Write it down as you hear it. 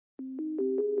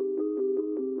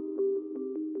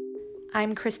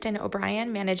I'm Kristen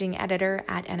O'Brien, Managing Editor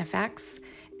at NFX,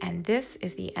 and this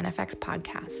is the NFX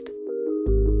Podcast.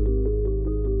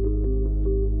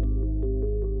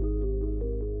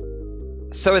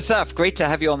 So Assaf, great to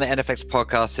have you on the NFX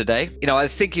Podcast today. I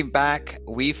was thinking back,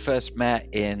 we first met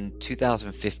in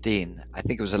 2015. I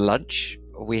think it was a lunch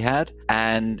we had,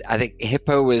 and I think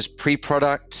Hippo was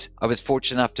pre-product. I was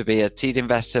fortunate enough to be a seed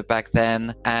investor back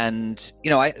then, and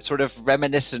I sort of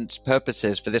reminiscent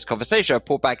purposes for this conversation, I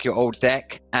pulled back your old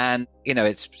deck, and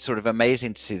it's sort of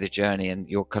amazing to see the journey and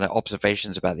your kind of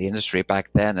observations about the industry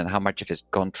back then and how much of it's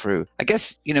gone true. I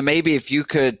guess maybe if you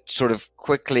could sort of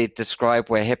quickly describe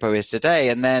where Hippo is today,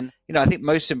 and then I think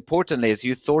most importantly, as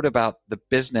you thought about the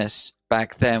business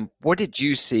back then, what did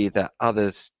you see that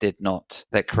others did not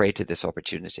that created this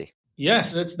opportunity?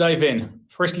 Yes, let's dive in.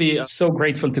 Firstly, so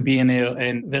grateful to be in here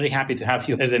and very happy to have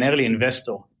you as an early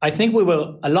investor. I think we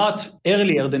were a lot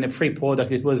earlier than a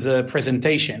pre-product. It was a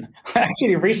presentation. I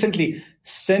actually recently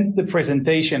sent the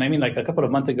presentation, like a couple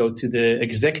of months ago, to the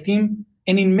exec team.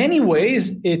 And in many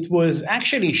ways, it was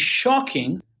actually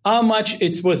shocking how much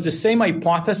it was the same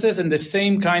hypothesis and the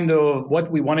same kind of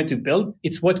what we wanted to build.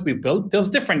 It's what we built. There's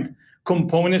different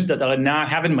components that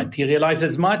haven't materialized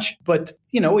as much, but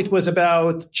it was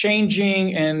about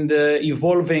changing and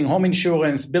evolving home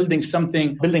insurance, building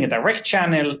a direct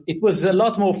channel. It was a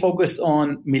lot more focused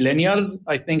on millennials.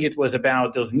 I think it was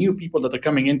about those new people that are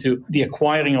coming into the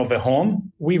acquiring of a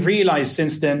home. We've realized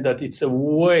since then that it's a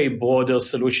way broader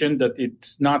solution, that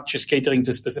it's not just catering to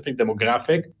a specific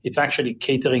demographic. It's actually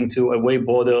catering to a way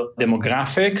broader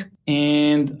demographic.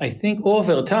 And I think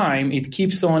over time, it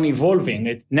keeps on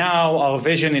evolving. Now our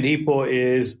vision at Hippo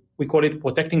is, we call it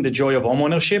protecting the joy of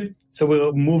homeownership. So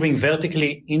we're moving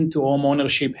vertically into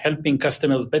homeownership, helping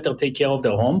customers better take care of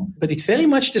their home. But it's very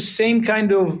much the same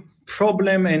kind of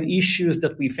problem and issues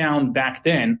that we found back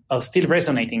then are still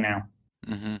resonating now.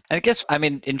 Mm-hmm. And I guess,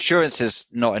 insurance is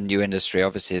not a new industry.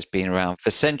 Obviously, it's been around for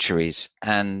centuries.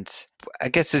 And I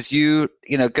guess as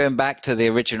going back to the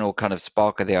original kind of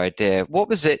spark of the idea, what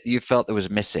was it you felt that was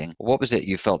missing? What was it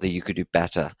you felt that you could do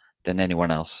better than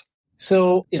anyone else?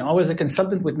 So, I was a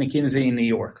consultant with McKinsey in New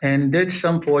York and did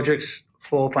some projects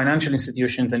for financial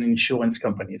institutions and insurance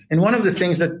companies. And one of the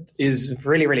things that is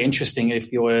really, really interesting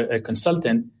if you're a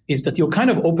consultant is that you're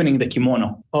kind of opening the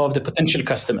kimono of the potential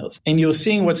customers and you're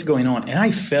seeing what's going on. And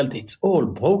I felt it's all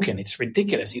broken. It's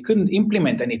ridiculous. You couldn't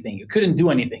implement anything. You couldn't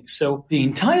do anything. So the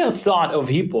entire thought of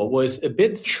Hippo was a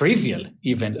bit trivial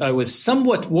even. I was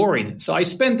somewhat worried. So I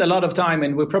spent a lot of time,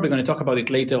 and we're probably going to talk about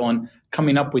it later on,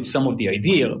 coming up with some of the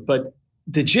idea. But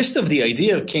the gist of the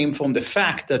idea came from the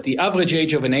fact that the average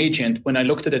age of an agent, when I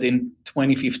looked at it in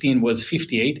 2015, was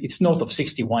 58. It's north of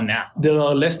 61 now. There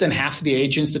are less than half the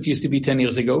agents that used to be 10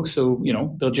 years ago. So,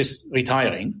 they're just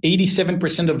retiring.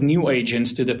 87% of new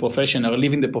agents to the profession are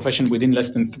leaving the profession within less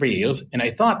than 3 years. And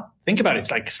I thought, think about it,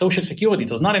 it's like Social Security.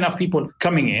 There's not enough people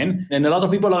coming in and a lot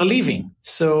of people are leaving.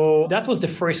 So that was the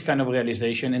first kind of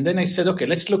realization. And then I said, okay,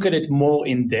 let's look at it more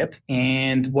in depth.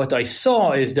 And what I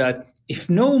saw is that if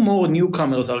no more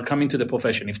newcomers are coming to the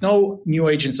profession, if no new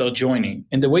agents are joining,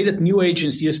 and the way that new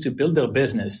agents used to build their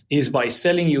business is by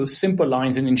selling you simple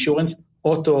lines in insurance,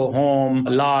 auto, home,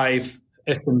 life,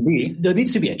 S&B, there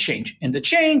needs to be a change. And the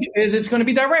change is it's going to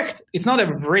be direct. It's not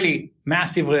a really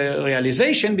massive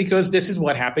realization because this is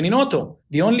what happened in auto.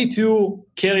 The only two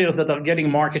carriers that are getting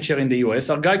market share in the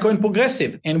US are Geico and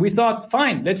Progressive. And we thought,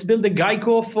 fine, let's build a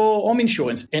Geico for home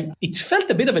insurance. And it felt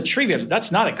a bit of a trivial.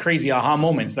 That's not a crazy aha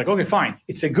moment. It's like, okay, fine.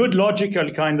 It's a good logical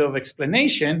kind of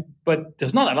explanation, but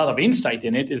there's not a lot of insight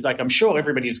in it. It's like, I'm sure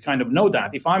everybody's kind of know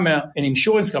that. If I'm an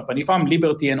insurance company, if I'm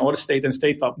Liberty and Allstate and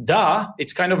State Farm,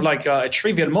 it's kind of like a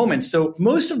trivial moment. So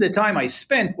most of the time I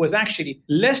spent was actually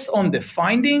less on the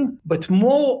finding, but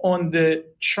more on the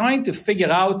trying to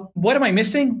figure out, what am I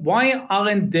missing? Why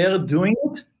aren't they doing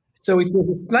it? So it was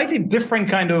a slightly different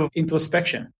kind of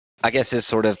introspection. I guess it's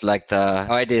sort of like the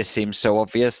idea seems so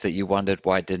obvious that you wondered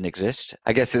why it didn't exist.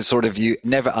 I guess it's sort of, you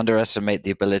never underestimate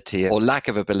the ability or lack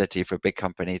of ability for a big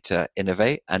company to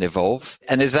innovate and evolve.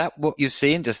 And is that what you've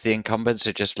seen? Just the incumbents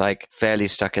are just like fairly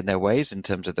stuck in their ways in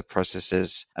terms of the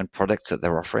processes and products that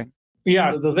they're offering?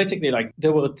 Yeah, so basically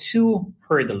there were two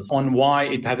hurdles on why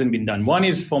it hasn't been done. One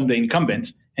is from the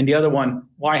incumbents, and the other one,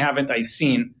 why haven't I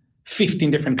seen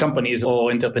 15 different companies or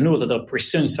entrepreneurs that are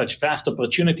pursuing such vast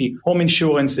opportunity? Home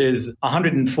insurance is a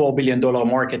 $104 billion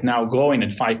market now, growing at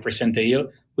 5% a year,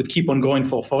 would keep on going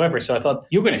for forever. So I thought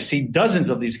you're going to see dozens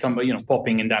of these companies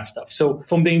popping in that stuff. So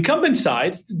from the incumbent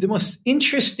side, the most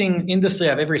interesting industry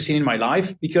I've ever seen in my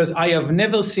life, because I have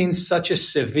never seen such a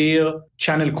severe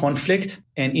channel conflict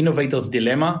and innovator's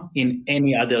dilemma in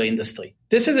any other industry.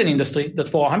 This is an industry that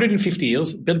for 150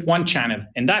 years built one channel,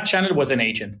 and that channel was an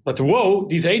agent. But whoa,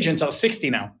 these agents are 60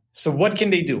 now. So what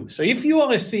can they do? So if you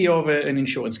are a CEO of an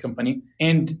insurance company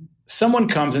and someone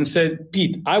comes and said,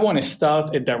 Pete, I want to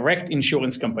start a direct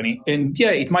insurance company. And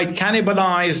yeah, it might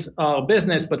cannibalize our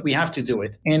business, but we have to do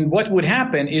it. And what would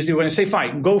happen is you're going to say,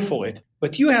 fine, go for it.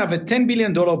 But you have a $10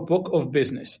 billion book of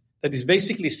business that is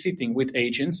basically sitting with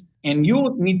agents, and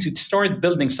you need to start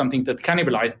building something that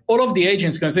cannibalizes. All of the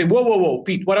agents are going to say, whoa,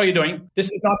 Pete, what are you doing? This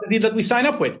is not the deal that we sign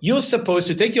up with. You're supposed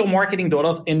to take your marketing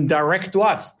dollars and direct to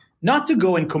us. Not to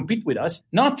go and compete with us,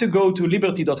 not to go to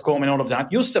liberty.com and all of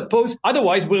that. You're supposed,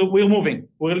 otherwise we're moving.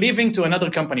 We're leaving to another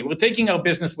company. We're taking our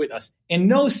business with us. And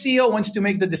no CEO wants to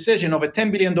make the decision of a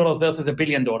 $10 billion versus $1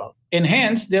 billion. And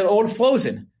hence, they're all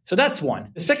frozen. So that's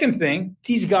one. The second thing,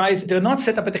 these guys, they're not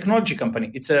set up a technology company.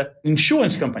 It's an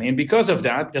insurance company. And because of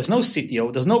that, there's no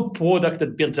CTO. There's no product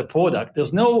that builds a product.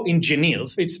 There's no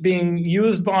engineers. It's being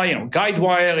used by,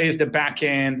 Guidewire is the back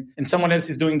end and someone else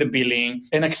is doing the billing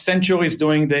and Accenture is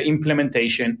doing the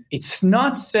implementation. It's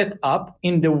not set up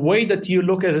in the way that you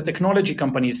look as a technology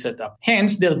company is set up.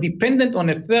 Hence, they're dependent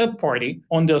on a third party,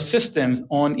 on their systems,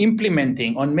 on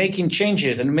implementing, on making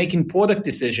changes and making product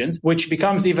decisions, which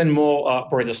becomes even more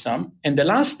burdensome. And the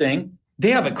last thing,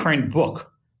 they have a current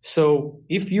book. So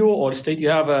if you're Allstate, you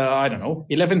have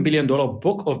 $11 billion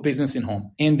book of business in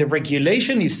home. And the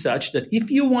regulation is such that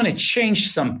if you want to change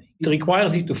something, it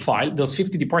requires you to file. There's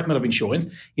 50 Department of Insurance.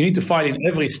 You need to file in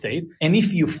every state. And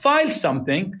if you file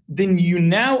something, then you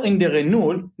now in the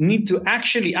renewal need to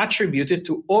actually attribute it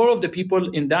to all of the people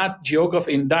in that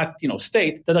geography, in that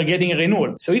state that are getting a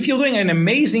renewal. So if you're doing an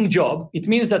amazing job, it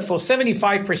means that for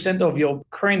 75% of your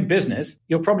current business,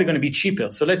 you're probably going to be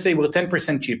cheaper. So let's say we're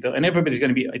 10% cheaper and everybody's going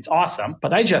to be, it's awesome,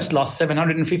 but I just lost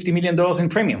 $750 million in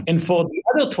premium. And for the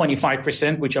other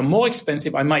 25%, which are more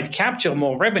expensive, I might capture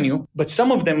more revenue, but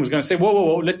some of them was going to say,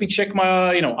 whoa, let me check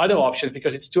my other options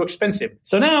because it's too expensive.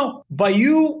 So now by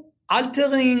you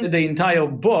altering the entire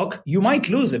book, you might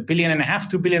lose $1.5 billion,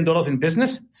 $2 billion in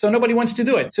business. So nobody wants to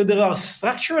do it. So there are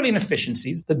structural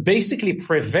inefficiencies that basically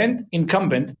prevent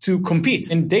incumbent to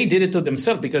compete. And they did it to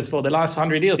themselves because for the last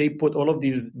 100 years, they put all of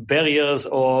these barriers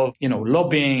of,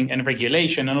 lobbying and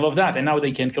regulation and all of that. And now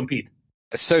they can't compete.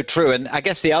 So true. And I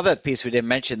guess the other piece we didn't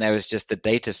mention there is just the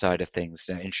data side of things.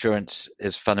 Insurance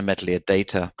is fundamentally a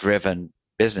data-driven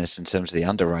business in terms of the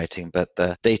underwriting, but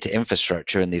the data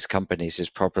infrastructure in these companies is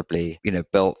probably,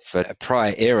 built for a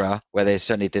prior era where they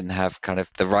certainly didn't have kind of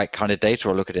the right kind of data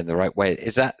or look at it in the right way.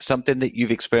 Is that something that you've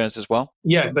experienced as well?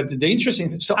 Yeah, but the interesting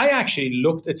thing, so I actually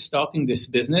looked at starting this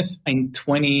business in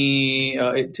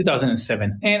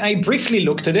 2007, and I briefly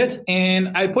looked at it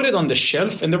and I put it on the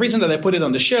shelf. And the reason that I put it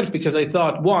on the shelf, because I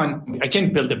thought, one, I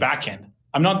can't build the back end.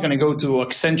 I'm not going to go to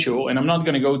Accenture and I'm not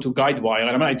going to go to Guidewire.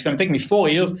 And it's going to take me 4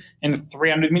 years and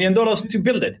 $300 million to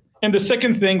build it. And the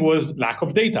second thing was lack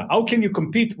of data. How can you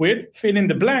compete with fill in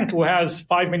the blank who has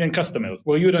 5 million customers?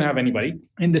 Well, you don't have anybody.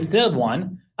 And the third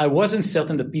one, I wasn't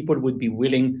certain that people would be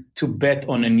willing to bet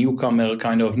on a newcomer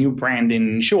kind of new brand in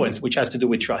insurance, which has to do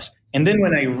with trust. And then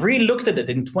when I re-looked at it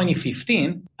in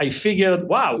 2015, I figured,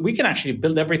 wow, we can actually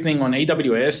build everything on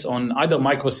AWS, on other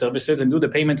microservices and do the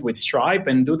payment with Stripe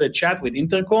and do the chat with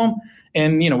Intercom.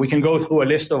 And, we can go through a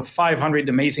list of 500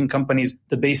 amazing companies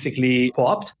that basically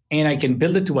popped. And I can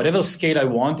build it to whatever scale I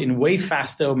want in way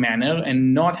faster manner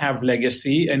and not have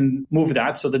legacy and move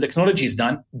that. So the technology is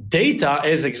done. Data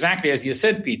is exactly as you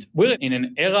said, Pete. We're in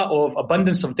an era of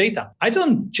abundance of data. I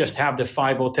don't just have the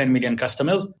 5 or 10 million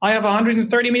customers. I have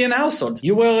 130 million households.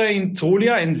 You were in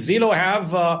Trulia and Zillow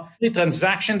have the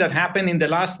transaction that happened in the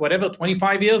last,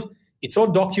 25 years. It's all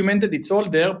documented. It's all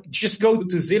there. Just go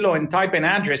to Zillow and type an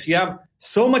address. You have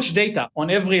so much data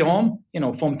on every home,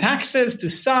 from taxes to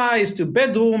size to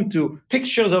bedroom to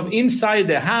pictures of inside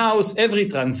the house, every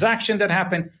transaction that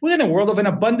happened. We're in a world of an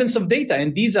abundance of data.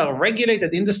 And these are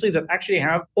regulated industries that actually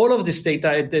have all of this data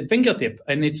at the fingertip.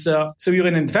 And it's so you're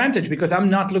an advantage because I'm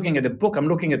not looking at a book. I'm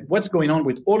looking at what's going on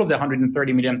with all of the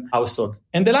 130 million households.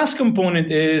 And the last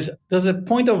component is there's a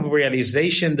point of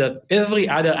realization that every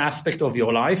other aspect of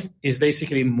your life is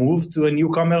basically moved to a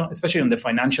newcomer, especially on the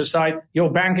financial side.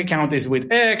 Your bank account is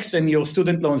with X, and your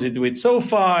student loans is with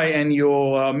SoFi, and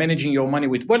you're managing your money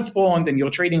with Wealthfront, and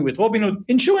you're trading with Robinhood.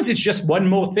 Insurance is just one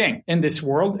more thing in this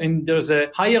world, and there's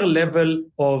a higher level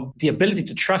of the ability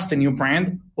to trust a new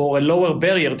brand or a lower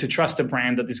barrier to trust a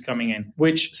brand that is coming in.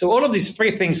 So all of these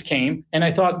three things came, and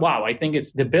I thought, wow, I think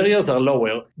the barriers are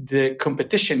lower. The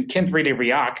competition can't really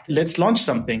react. Let's launch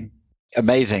something.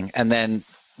 Amazing. And then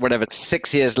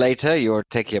 6 years later, you're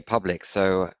taking it public.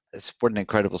 So what an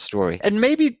incredible story. And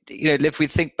maybe, if we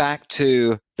think back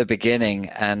to the beginning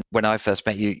and when I first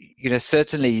met you,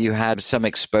 certainly you had some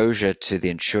exposure to the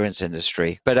insurance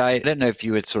industry, but I don't know if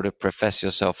you would sort of profess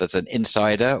yourself as an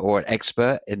insider or an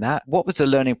expert in that. What was the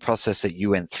learning process that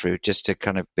you went through just to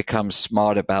kind of become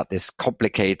smart about this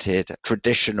complicated,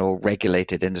 traditional,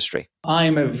 regulated industry?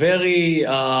 I'm a very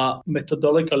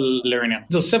methodological learner.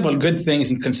 There's several good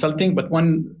things in consulting, but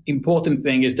one important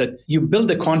thing is that you build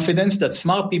the confidence that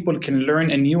smart people can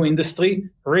learn a new industry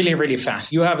really, really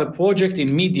fast. You have a project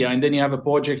in media, and then you have a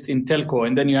project in telco,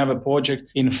 and then you have a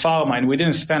project in pharma, and within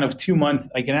a span of 2 months,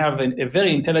 I can have a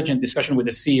very intelligent discussion with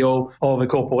the CEO of a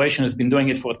corporation who's been doing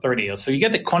it for 30 years. So you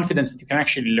get the confidence that you can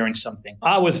actually learn something.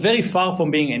 I was very far from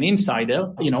being an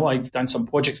insider. I've done some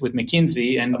projects with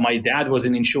McKinsey, and my dad was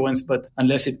in insurance, but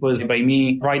unless it was by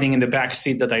me riding in the back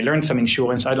seat that I learned some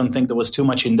insurance, I don't think there was too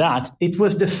much in that. It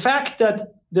was the fact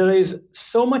that there is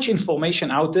so much information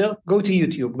out there. Go to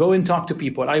YouTube, go and talk to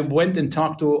people. I went and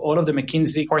talked to all of the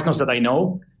McKinsey partners that I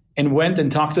know and went and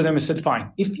talked to them and said,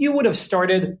 fine, if you would have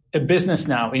started a business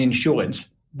now in insurance,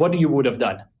 what you would have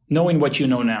done, knowing what you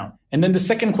know now? And then the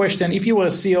second question, if you were a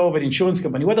CEO of an insurance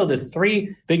company, what are the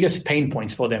three biggest pain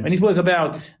points for them? And it was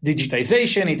about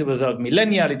digitization, it was about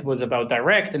millennial, it was about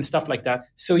direct and stuff like that.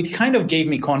 So it kind of gave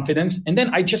me confidence. And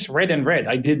then I just read and read.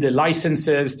 I did the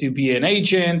licenses to be an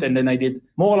agent, and then I did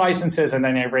more licenses, and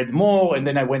then I read more, and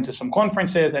then I went to some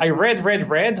conferences. I read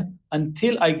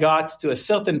until I got to a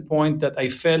certain point that I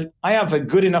felt I have a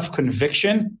good enough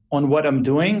conviction on what I'm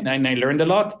doing, and I learned a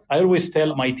lot. I always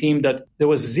tell my team that there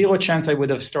was zero chance I would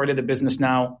have started a business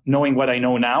now knowing what I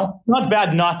know now. Not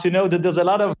bad not to know that there's a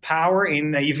lot of power in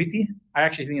naivety. I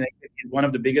actually think naivety is one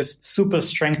of the biggest super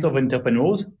strengths of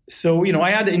entrepreneurs. So,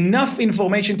 I had enough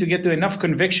information to get to enough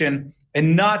conviction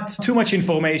and not too much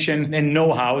information and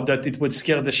know-how that it would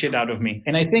scare the shit out of me.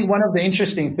 And I think one of the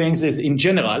interesting things is, in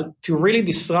general, to really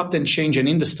disrupt and change an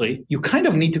industry, you kind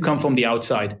of need to come from the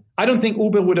outside. I don't think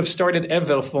Uber would have started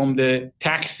ever from the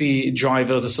Taxi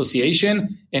Drivers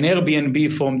Association, and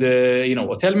Airbnb from the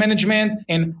hotel management,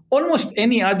 and almost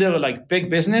any other big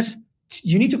business.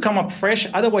 You need to come up fresh.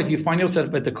 Otherwise, you find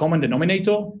yourself at the common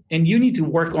denominator, and you need to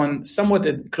work on somewhat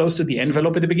close to the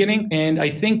envelope at the beginning. And I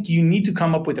think you need to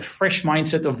come up with a fresh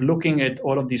mindset of looking at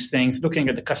all of these things, looking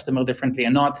at the customer differently,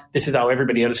 and not this is how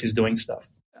everybody else is doing stuff.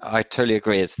 I totally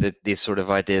agree. It's these sort of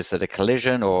ideas that are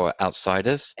collision or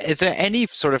outsiders. Is there any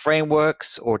sort of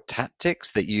frameworks or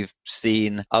tactics that you've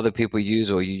seen other people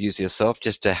use or you use yourself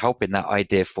just to help in that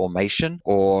idea formation,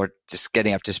 or just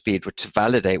getting up to speed to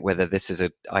validate whether this is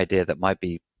an idea that might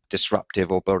be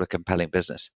disruptive or build a compelling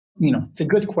business? It's a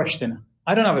good question.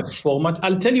 I don't have a format.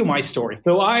 I'll tell you my story.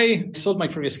 So I sold my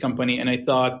previous company, and I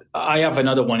thought I have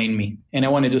another one in me and I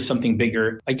want to do something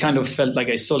bigger. I kind of felt like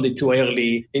I sold it too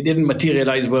early. It didn't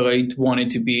materialize where I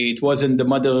wanted to be. It wasn't the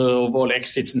mother of all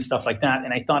exits and stuff like that.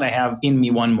 And I thought I have in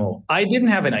me one more. I didn't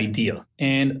have an idea.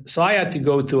 And so I had to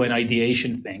go to an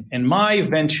ideation thing. And my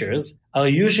ventures are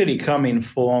usually coming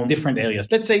from different areas.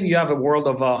 Let's say you have a world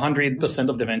of 100%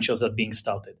 of the ventures that are being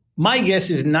started. My guess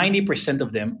is 90%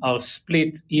 of them are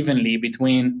split evenly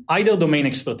between either domain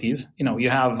expertise. You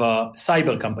have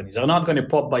cyber companies. They're not going to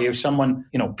pop by if someone,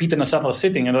 Pete and Assaf are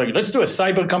sitting and they're like, let's do a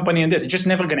cyber company and this. It's just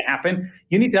never going to happen.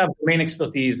 You need to have domain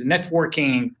expertise,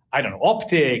 networking,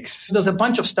 optics. There's a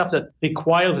bunch of stuff that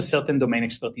requires a certain domain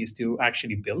expertise to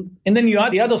actually build. And then you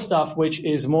add the other stuff, which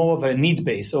is more of a need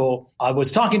base. So I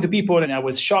was talking to people and I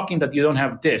was shocking that you don't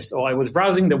have this, or I was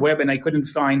browsing the web and I couldn't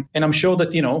find. And I'm sure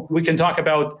that, we can talk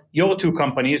about your two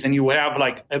companies and you have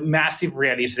a massive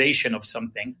realization of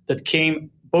something that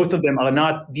came. Both of them are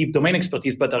not deep domain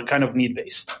expertise, but are kind of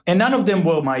need-based. And none of them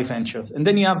were my ventures. And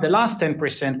then you have the last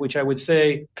 10%, which I would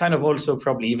say kind of also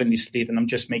probably evenly split, and I'm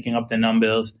just making up the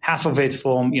numbers. Half of it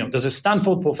from, there's a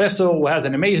Stanford professor who has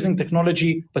an amazing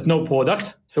technology, but no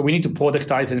product. So we need to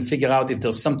productize and figure out if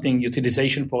there's something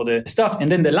utilization for the stuff.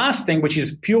 And then the last thing, which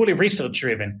is purely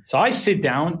research-driven. So I sit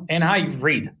down and I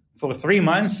read for 3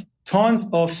 months, tons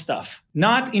of stuff,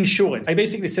 not insurance. I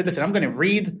basically said, listen, I'm going to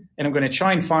read and I'm going to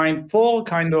try and find 4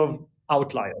 kind of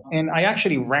outlier. And I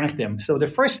actually ranked them. So the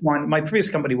first one, my previous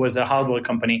company was a hardware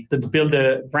company that built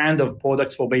a brand of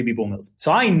products for baby boomers.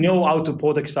 So I know how to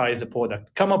productize a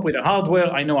product, come up with a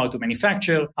hardware. I know how to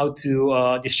manufacture, how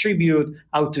to distribute,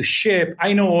 how to ship.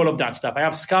 I know all of that stuff. I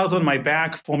have scars on my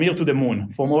back from here to the moon,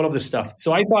 from all of the stuff.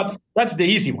 So I thought that's the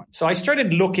easy one. So I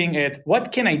started looking at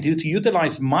what can I do to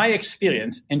utilize my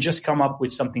experience and just come up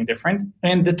with something different.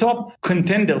 And the top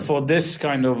contender for this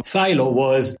kind of silo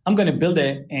was, I'm going to build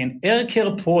an air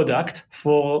care product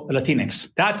for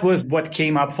Latinx. That was what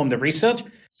came up from the research.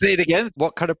 Say it again.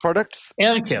 What kind of product?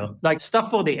 Air care, like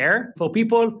stuff for the air, for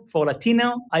people, for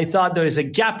Latino. I thought there is a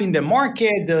gap in the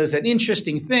market. There's an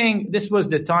interesting thing. This was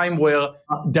the time where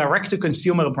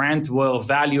direct-to-consumer brands were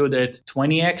valued at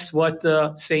 20x what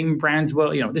same brands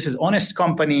were. This is Honest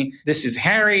Company. This is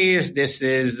Harry's. This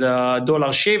is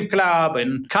Dollar Shave Club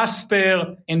and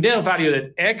Casper. And they're valued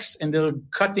at X, and they're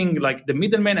cutting like the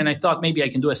middleman. And I thought maybe I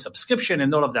can do a subscription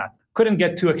and all of that. Couldn't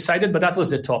get too excited, but that was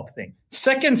the top thing.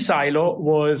 Second silo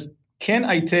was, can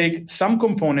I take some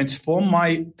components from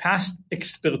my past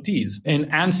expertise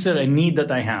and answer a need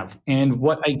that I have? And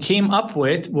what I came up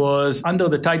with was under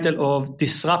the title of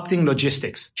disrupting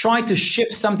logistics. Try to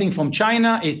ship something from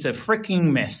China. It's a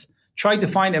freaking mess. Try to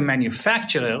find a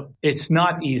manufacturer. It's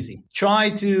not easy. Try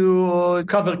to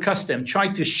cover custom. Try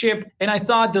to ship. And I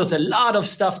thought there's a lot of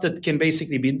stuff that can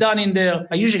basically be done in there.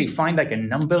 I usually find like a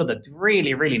number that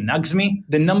really, really nugs me.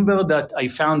 The number that I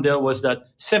found there was that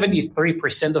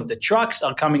 73% of the trucks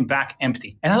are coming back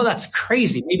empty. And I thought that's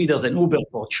crazy. Maybe there's an Uber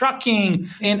for trucking.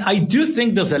 And I do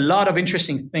think there's a lot of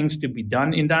interesting things to be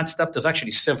done in that stuff. There's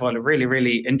actually several really,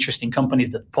 really interesting companies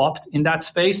that popped in that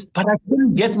space. But I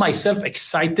couldn't get myself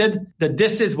excited that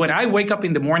this is when I wake up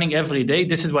in the morning every day,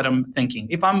 this is what I'm thinking.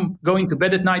 If I'm going to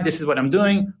bed at night, this is what I'm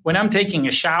doing. When I'm taking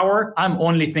a shower, I'm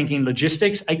only thinking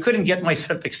logistics. I couldn't get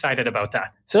myself excited about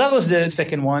that. So that was the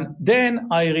second one. Then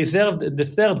I reserved the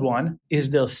third one. Is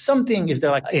there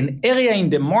like an area in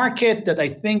the market that I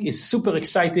think is super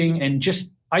exciting and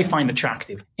just I find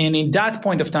attractive? And in that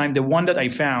point of time, the one that I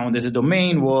found as a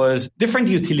domain was different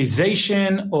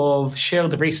utilization of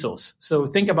shared resource. So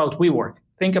think about WeWork.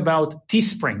 Think about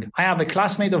Teespring. I have a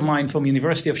classmate of mine from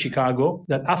University of Chicago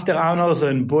that after Honors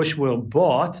and Bush were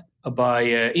bought by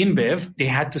InBev, they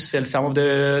had to sell some of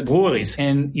the breweries.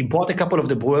 And he bought a couple of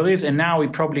the breweries, and now he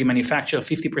probably manufactures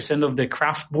 50% of the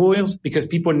craft brewers because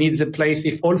people need a place.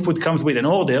 If all food comes with an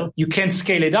order, you can't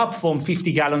scale it up from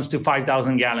 50 gallons to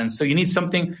 5,000 gallons. So you need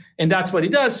something, and that's what he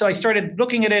does. So I started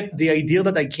looking at it. The idea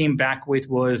that I came back with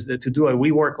was to do a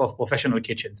WeWork of professional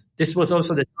kitchens. This was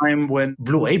also the time when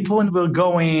Blue Apron were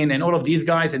going and all of these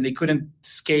guys, and they couldn't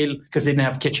scale because they didn't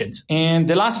have kitchens. And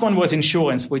the last one was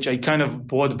insurance, which I kind of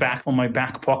brought back from my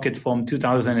back pocket from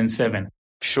 2007.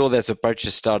 Sure, there's a bunch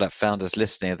of startup founders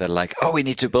listening. They're like, oh, we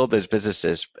need to build those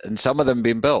businesses. And some of them have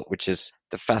been built, which is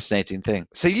the fascinating thing.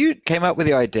 So you came up with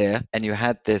the idea and you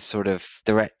had this sort of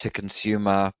direct to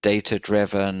consumer, data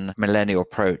driven millennial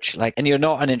approach. And you're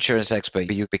not an insurance expert,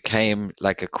 but you became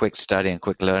like a quick study and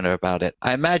quick learner about it.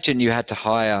 I imagine you had to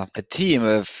hire a team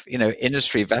of,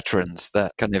 industry veterans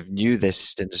that kind of knew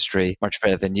this industry much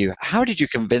better than you. How did you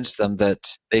convince them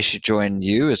that they should join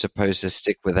you as opposed to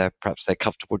stick with perhaps their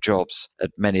comfortable jobs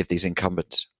at many of these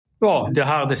incumbents? Oh, the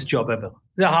hardest job ever.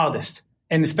 The hardest.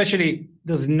 And especially,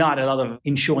 there's not a lot of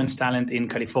insurance talent in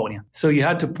California. So you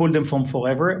had to pull them from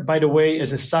forever. By the way,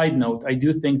 as a side note, I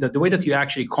do think that the way that you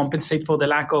actually compensate for the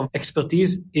lack of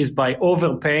expertise is by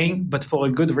overpaying, but for a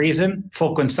good reason,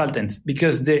 for consultants.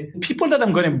 Because the people that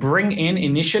I'm going to bring in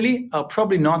initially are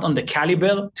probably not on the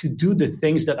caliber to do the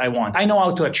things that I want. I know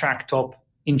how to attract top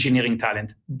engineering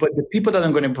talent, but the people that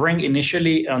I'm going to bring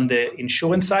initially on the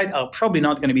insurance side are probably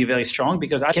not going to be very strong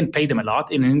because I can pay them a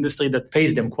lot in an industry that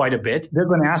pays them quite a bit. They're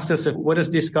going to ask us, what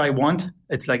does this guy want?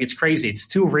 It's crazy. It's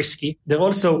too risky. They're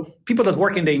also people that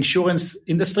work in the insurance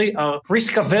industry are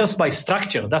risk averse by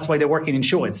structure. That's why they work in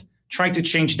insurance. Try to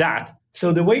change that.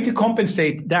 So the way to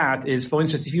compensate that is, for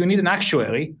instance, if you need an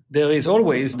actuary, there is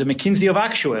always the McKinsey of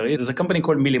actuaries. There's a company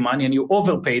called Milliman, and you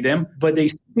overpay them, but they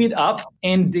speed up,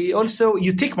 and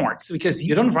you tick marks because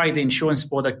you don't write the insurance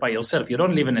product by yourself. You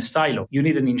don't live in a silo. You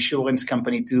need an insurance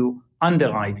company to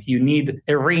underwrite. You need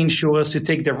a reinsurers to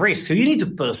take the risk. So you need to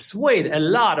persuade a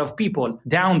lot of people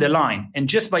down the line. And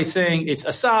just by saying it's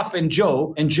Assaf and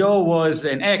Joe was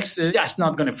an ex, that's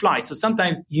not going to fly. So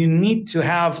sometimes you need to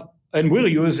have And we're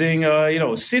using,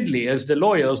 Sidley as the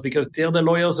lawyers because they're the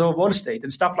lawyers of Allstate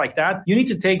and stuff like that. You need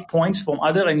to take points from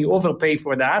other and you overpay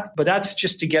for that. But that's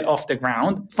just to get off the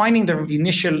ground. Finding the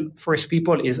initial first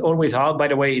people is always hard. By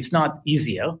the way, it's not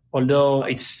easier, although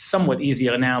it's somewhat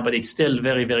easier now, but it's still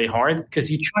very, very hard because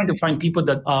you're trying to find people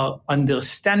that are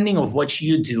understanding of what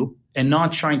you do and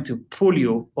not trying to pull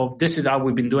you of this is how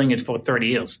we've been doing it for 30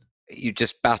 years. You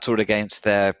just battled against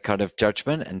their kind of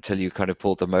judgment until you kind of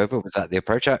pulled them over? Was that the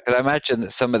approach? I imagine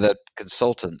that some of the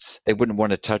consultants, they wouldn't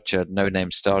want to touch a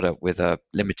no-name startup with a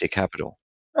limited capital.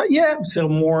 So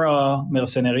more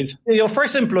mercenaries. Your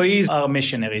first employees are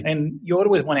missionaries, and you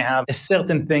always want to have a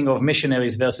certain thing of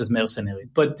missionaries versus mercenaries.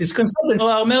 But these consultants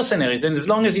are mercenaries, and as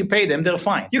long as you pay them, they're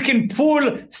fine. You can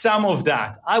pull some of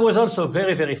that. I was also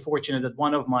very, very fortunate that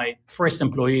one of my first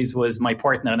employees was my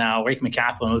partner now, Rick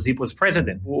McCathron, who was Hippo's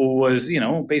president, who was,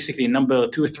 basically number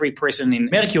 2 or 3 person in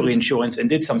Mercury Insurance and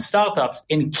did some startups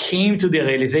and came to the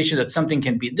realization that something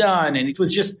can be done. And it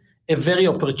was just a very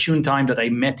opportune time that I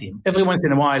met him. Every once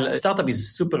in a while, a startup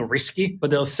is super risky, but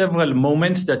there are several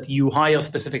moments that you hire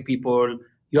specific people,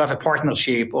 you have a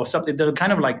partnership or something. They're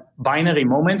kind of like binary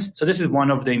moments. So this is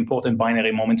one of the important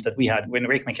binary moments that we had when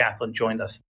Rick McCathron joined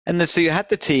us. And then, so you had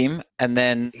the team, and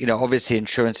then, obviously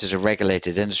insurance is a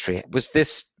regulated industry. Was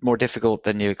this more difficult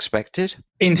than you expected?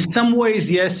 In some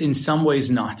ways, yes. In some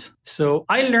ways, not. So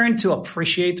I learned to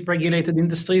appreciate regulated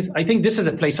industries. I think this is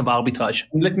a place of arbitrage.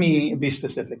 Let me be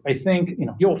specific. I think,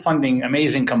 you're funding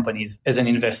amazing companies as an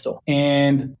investor.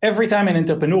 And every time an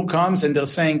entrepreneur comes and they're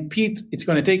saying, Pete, it's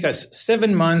going to take us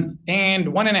 7 months and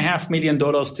 $1.5 million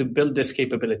to build this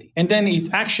capability. And then it's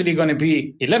actually going to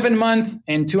be 11 months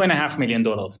and $2.5 million.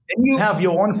 And you have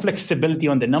your own flexibility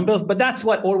on the numbers, but that's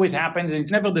what always happens. And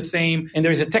it's never the same. And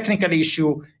there is a technical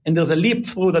issue and there's a leap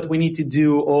through that we need to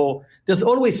do, or there's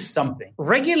always something.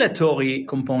 Regulatory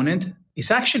component is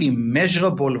actually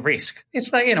measurable risk.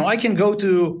 It's like, I can go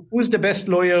to who's the best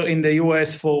lawyer in the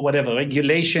US for whatever,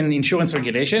 regulation, insurance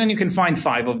regulation, and you can find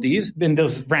 5 of these. Then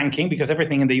there's ranking, because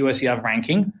everything in the US you have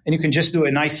ranking. And you can just do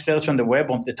a nice search on the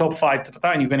web of the top 5,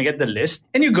 and you're going to get the list.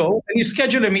 And you go and you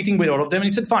schedule a meeting with all of them. And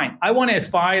you said, fine, I want to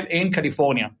file in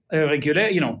California,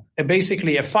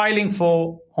 basically a filing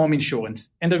for home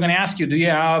insurance. And they're going to ask you, do you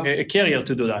have a carrier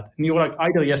to do that? And you're like,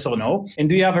 either yes or no. And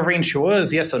do you have a reinsurer?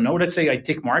 Yes or no. Let's say I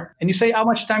tick mark. And you say how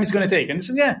much time it's going to take. And it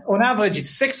says, on average, it's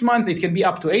 6 months. It can be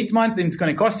up to 8 months. And it's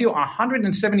going to cost you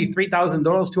 $173,000,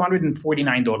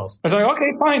 $249. I was like,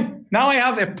 okay, fine. Now I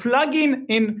have a plugin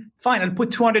in. Fine, I'll put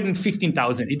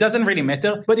 $215,000. It doesn't really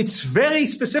matter, but it's very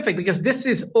specific because this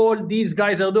is all these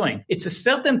guys are doing. It's a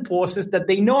certain process that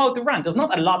they know how to run. There's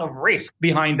not a lot of risk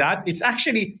behind that. It's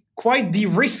actually quite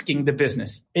de-risking the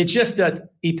business. It's just that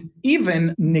it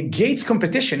even negates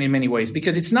competition in many ways,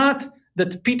 because it's not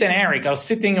that Pete and Eric are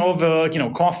sitting over,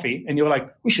 coffee, and you're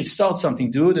like, we should start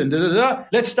something, dude, and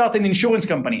let's start an insurance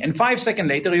company. And 5 seconds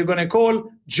later, you're going to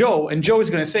call Joe, and Joe is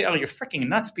going to say, oh, you're freaking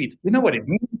nuts, Pete. You know what it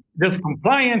means? There's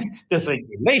compliance, there's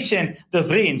regulation,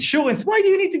 there's reinsurance. Why do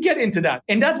you need to get into that?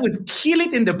 And that would kill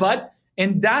it in the bud,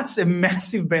 and that's a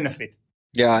massive benefit.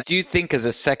 Yeah. Do you think as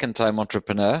a second-time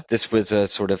entrepreneur, this was a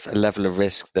sort of a level of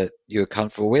risk that you were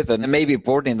comfortable with? And maybe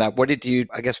broadening that, what did you,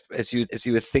 I guess, as you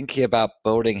were thinking about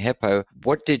building Hippo,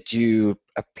 what did you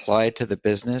apply to the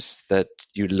business that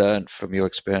you learned from your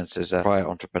experience as a prior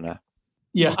entrepreneur?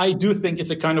 Yeah, I do think it's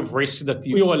a kind of risk that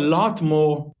you're a lot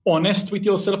more honest with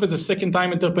yourself as a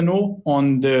second-time entrepreneur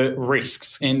on the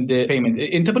risks and the payment.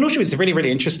 Entrepreneurship is really, really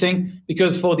interesting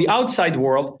because for the outside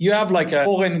world, you have like a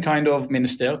foreign kind of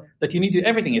minister that you need to,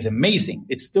 everything is amazing.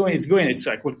 It's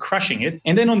like we're crushing it.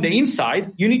 And then on the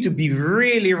inside, you need to be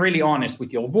really, really honest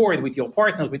with your board, with your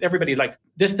partners, with everybody. Like,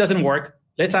 this doesn't work.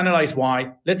 Let's analyze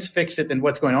why, let's fix it and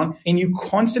what's going on. And you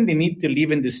constantly need to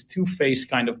live in this two-faced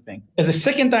kind of thing. As a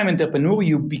second-time entrepreneur,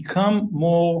 you become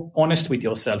more honest with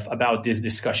yourself about these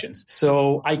discussions.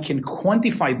 So I can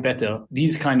quantify better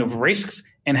these kind of risks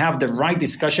and have the right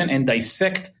discussion and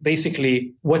dissect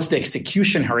basically what's the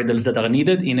execution hurdles that are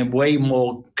needed in a way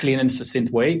more clean and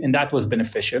succinct way. And that was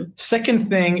beneficial. Second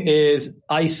thing is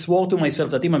I swore to myself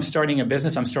that if I'm starting a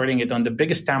business, I'm starting it on the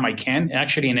biggest time I can.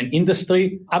 Actually, in an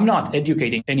industry, I'm not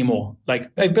educating anymore. Like,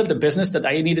 I built a business that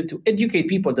I needed to educate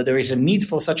people that there is a need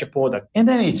for such a product. And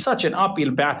then it's such an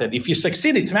uphill battle. If you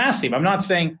succeed, it's massive. I'm not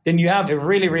saying then you have a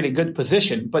really, really good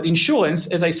position. But insurance,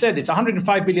 as I said, it's a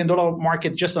 $105 billion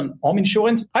market just on home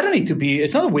insurance. I don't need to be,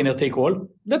 it's not a winner take all.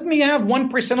 Let me have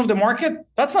 1% of the market.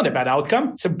 That's not a bad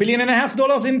outcome. It's $1.5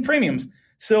 billion in premiums.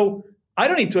 So I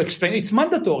don't need to explain. It's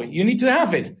mandatory. You need to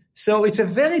have it. So it's a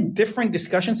very different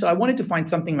discussion. So I wanted to find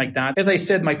something like that. As I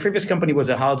said, my previous company was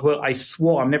a hardware. I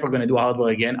swore I'm never going to do hardware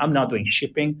again. I'm not doing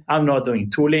shipping. I'm not doing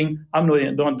tooling. I'm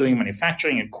not doing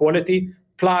manufacturing and quality.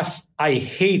 Plus, I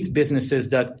hate businesses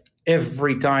that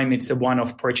every time it's a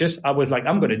one-off purchase. I was like,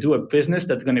 I'm going to do a business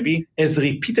that's going to be as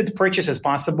repeated purchase as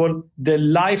possible. The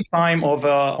lifetime of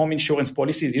a home insurance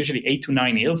policy is usually 8 to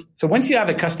 9 years. So once you have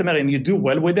a customer and you do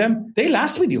well with them, they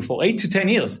last with you for 8 to 10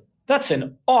 years. That's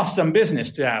an awesome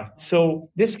business to have. So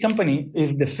this company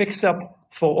is the fix-up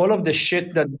for all of the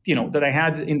shit that I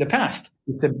had in the past.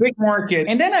 It's a big market.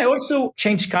 And then I also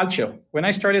changed culture. When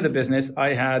I started the business,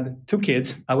 I had 2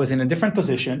 kids. I was in a different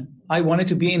position. I wanted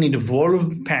to be an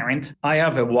involved parent. I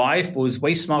have a wife who is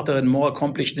way smarter and more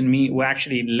accomplished than me, who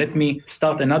actually let me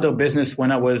start another business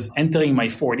when I was entering my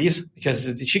 40s,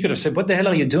 because she could have said, what the hell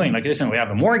are you doing? Like, listen, we have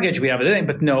a mortgage, we have a,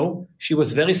 but no, she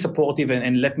was very supportive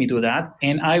and let me do that.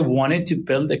 And I wanted to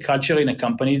build a culture in a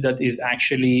company that is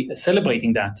actually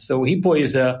celebrating that. So Hippo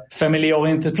is a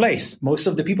family-oriented place. Most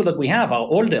of the people that we have are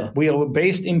older. We are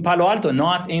based in Palo Alto,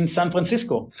 not in San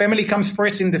Francisco. Family comes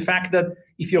first in the fact that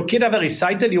if your kid have a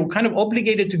recital, you're kind of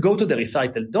obligated to go to the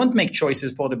recital. Don't make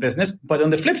choices for the business. But on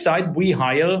the flip side, we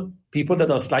hire people that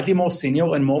are slightly more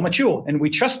senior and more mature, and we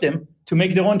trust them to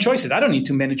make their own choices. I don't need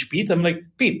to manage Pete. I'm like,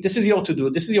 Pete, this is your to-do.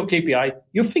 This is your KPI.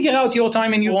 You figure out your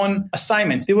time and your own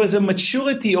assignments. There was a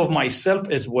maturity of myself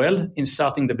as well in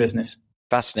starting the business.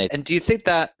 Fascinating. And do you think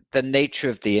that the nature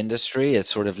of the industry has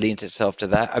sort of leaned itself to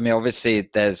that? I mean, obviously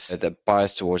there's the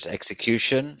bias towards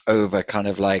execution over kind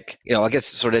of like, I guess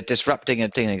sort of disrupting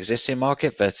an existing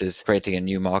market versus creating a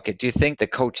new market. Do you think the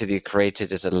culture that you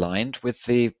created is aligned with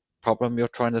the problem you're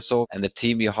trying to solve and the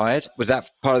team you hired? Was that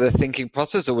part of the thinking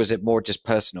process, or was it more just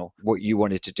personal, what you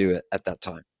wanted to do at that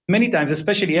time? Many times,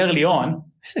 especially early on,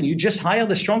 listen, you just hire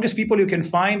the strongest people you can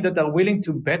find that are willing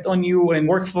to bet on you and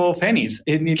work for pennies.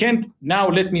 And you can't now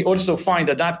let me also find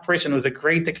that person who's a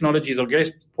great technologist or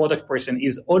great product person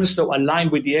is also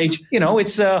aligned with the age.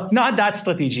 It's not that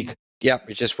strategic. Yeah,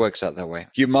 it just works out that way.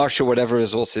 You marshal whatever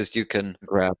resources you can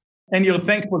grab. And you're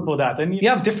thankful for that. And you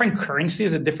have different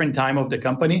currencies at different time of the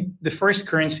company. The first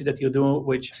currency that you do,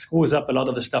 which screws up a lot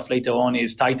of the stuff later on,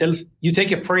 is titles. You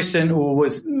take a person who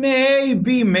was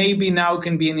maybe now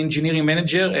can be an engineering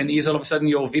manager, and he's all of a sudden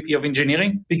your VP of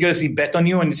engineering because he bet on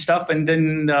you and stuff. And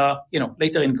then,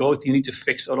 later in growth, you need to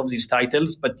fix all of these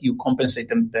titles, but you compensate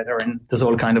them better. And there's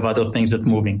all kind of other things that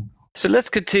moving. So let's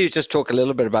continue just talk a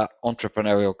little bit about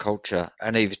entrepreneurial culture. I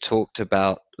know you've talked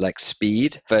about like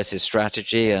speed versus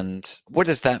strategy, and what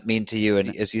does that mean to you?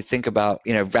 And as you think about,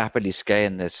 rapidly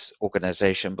scaling this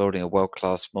organization, building a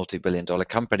world-class multi-billion-dollar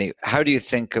company, how do you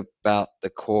think about the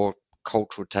core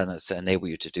cultural tenets that enable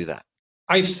you to do that?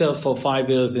 I've served for 5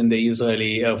 years in the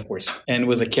Israeli Air Force and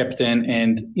was a captain.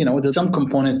 And, there's some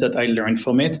components that I learned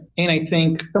from it. And I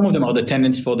think some of them are the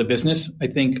tenets for the business. I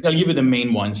think I'll give you the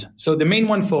main ones. So the main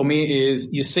one for me is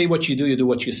you say what you do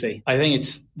what you say. I think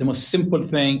it's the most simple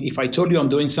thing. If I told you I'm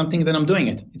doing something, then I'm doing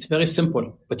it. It's very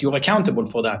simple, but you're accountable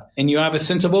for that. And you have a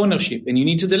sense of ownership and you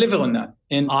need to deliver on that.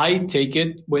 And I take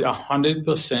it with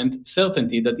 100%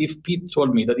 certainty that if Pete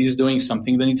told me that he's doing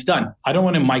something, then it's done. I don't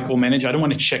want to micromanage. I don't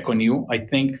want to check on you. I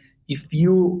think if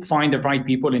you find the right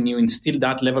people and you instill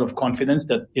that level of confidence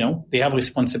that, they have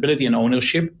responsibility and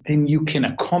ownership, then you can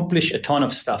accomplish a ton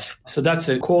of stuff. So that's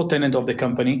a core tenet of the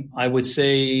company. I would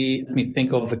say, let me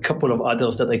think of a couple of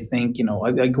others that I think,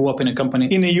 I grew up in a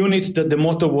company, in a unit that the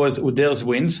motto was who dares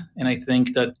wins. And I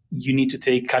think that you need to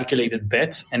take calculated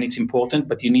bets and it's important,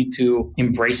 but you need to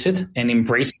embrace it and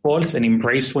embrace faults and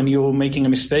embrace when you're making a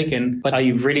mistake. But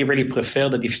I really, really prefer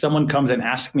that if someone comes and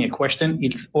asks me a question,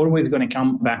 it's always going to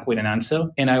come back with an answer.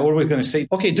 And I always going to say,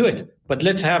 okay, do it. But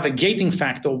let's have a gating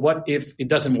factor. What if it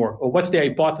doesn't work? Or what's the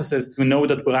hypothesis to know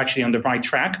that we're actually on the right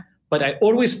track? But I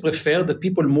always prefer that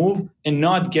people move and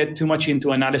not get too much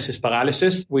into analysis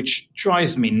paralysis, which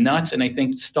drives me nuts. And I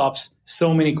think it stops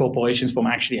so many corporations from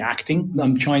actually acting.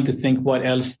 I'm trying to think what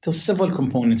else. There's several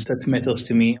components that matters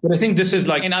to me. But I think this is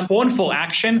and I'm born for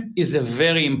action is a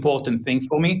very important thing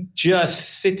for me.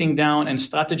 Just sitting down and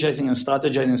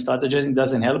strategizing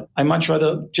doesn't help. I much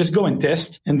rather just go and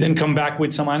test and then come back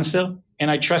with some answer.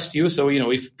 And I trust you. So,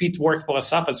 if Pete worked for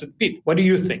Assaf, I said, Pete, what do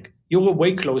you think? You're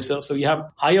way closer. So you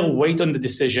have higher weight on the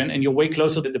decision and you're way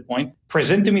closer to the point.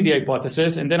 Present to me the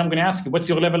hypothesis. And then I'm going to ask you, what's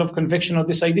your level of conviction of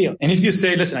this idea? And if you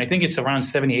say, listen, I think it's around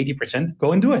 70, 80%,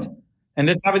 go and do it. And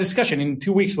let's have a discussion in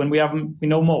 2 weeks when we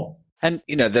know more. And,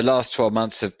 the last 12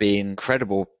 months have been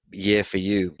incredible year for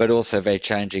you, but also a very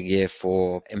challenging year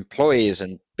for employees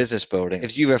and business building.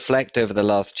 If you reflect over the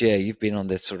last year, you've been on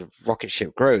this sort of rocket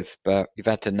ship growth, but you've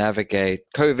had to navigate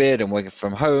COVID and working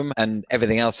from home and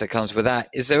everything else that comes with that.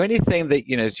 Is there anything that,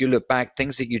 as you look back,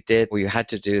 things that you did or you had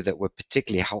to do that were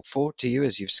particularly helpful to you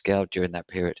as you've scaled during that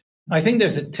period? I think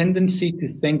there's a tendency to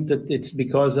think that it's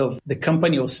because of the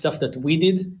company or stuff that we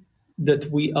did that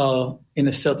we are in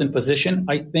a certain position.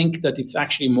 I think that it's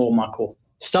actually more macro.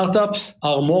 Startups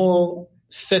are more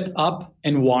set up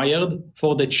and wired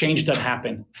for the change that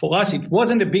happened. For us, it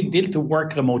wasn't a big deal to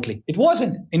work remotely. It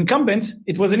wasn't. Incumbents,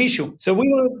 it was an issue. So we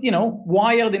were,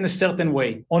 wired in a certain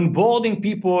way. Onboarding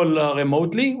people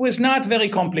remotely was not very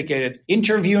complicated.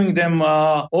 Interviewing them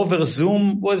over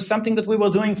Zoom was something that we were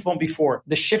doing from before.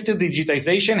 The shift to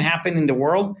digitization happened in the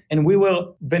world, and we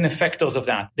were benefactors of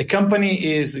that. The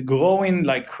company is growing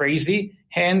like crazy.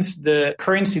 Hence, the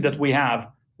currency that we have,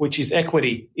 which is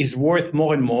equity, is worth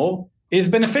more and more, is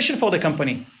beneficial for the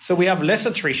company. So we have less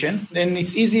attrition, and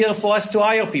it's easier for us to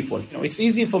hire people. It's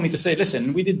easy for me to say,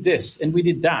 listen, we did this and we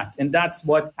did that. And that's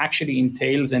what actually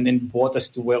entails and then brought us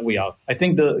to where we are. I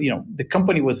think the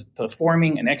company was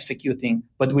performing and executing,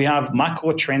 but we have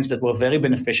macro trends that were very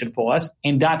beneficial for us.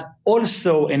 And that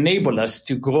also enabled us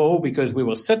to grow because we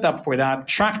were set up for that,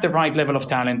 track the right level of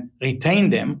talent, retain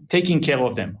them, taking care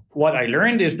of them. What I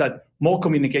learned is that more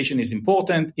communication is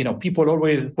important. People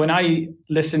always, when I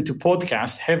listen to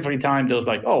podcasts, every time there's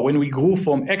like, when we grew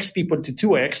from X people to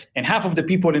 2X, and half of the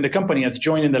people in the company has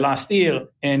joined in the last year,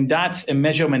 and that's a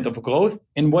measurement of growth.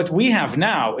 And what we have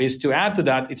now is to add to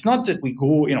that, it's not that we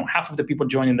grew, half of the people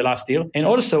joined in the last year, and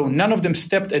also none of them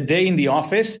stepped a day in the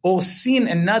office or seen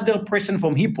another person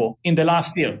from Hippo in the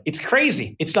last year. It's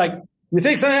crazy. It's like, you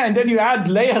take something and then you add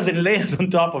layers and layers on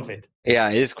top of it. Yeah,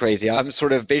 it is crazy. I'm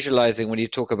sort of visualizing when you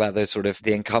talk about those sort of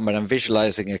the incumbent, I'm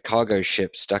visualizing a cargo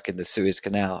ship stuck in the Suez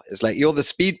Canal. It's like you're the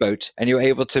speedboat and you're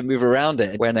able to move around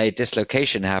it. When a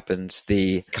dislocation happens,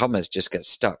 the incumbents just get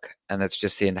stuck. And that's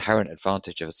just the inherent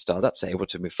advantage of startups. They're able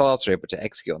to move fast, they're able to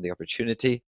execute on the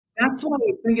opportunity. That's what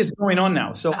I think is going on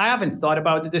now. So I haven't thought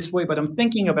about it this way, but I'm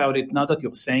thinking about it now that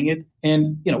you're saying it.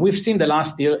 And, we've seen the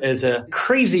last year as a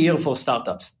crazy year for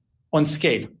startups on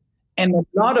scale. And a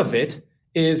lot of it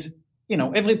is,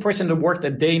 every person that worked a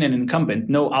day in an incumbent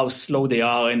know how slow they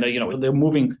are and, they're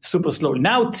moving super slow.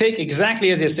 Now take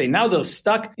exactly as you say. Now they're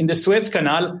stuck in the Suez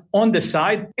Canal on the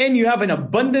side and you have an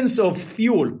abundance of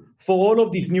fuel for all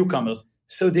of these newcomers.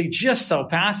 So they just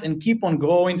surpass and keep on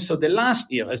growing. So the last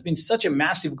year has been such a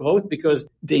massive growth because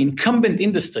the incumbent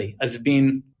industry has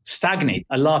been stagnate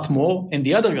a lot more and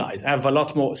the other guys have a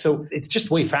lot more. So it's just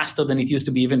way faster than it used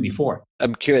to be even before.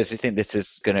 I'm curious, do you think this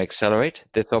is going to accelerate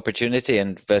this opportunity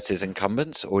and versus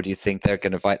incumbents, or do you think they're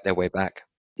going to fight their way back?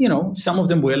 Some of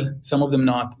them will, some of them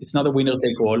not. It's not a winner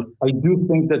take all. I do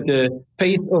think that the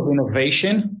pace of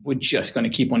innovation, we're just going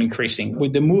to keep on increasing.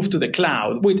 With the move to the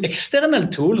cloud, with external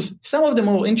tools, some of the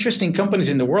more interesting companies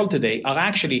in the world today are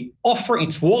actually offering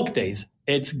its Workdays.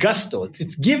 It's Gusto.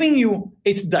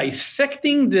 It's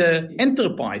dissecting the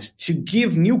enterprise to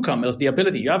give newcomers the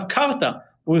ability. You have Carta,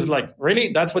 who's like,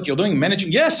 really? That's what you're doing?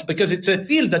 Managing? Yes, because it's a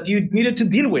field that you needed to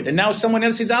deal with. And now someone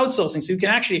else is outsourcing. So you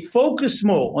can actually focus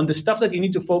more on the stuff that you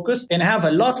need to focus and have a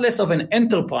lot less of an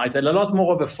enterprise and a lot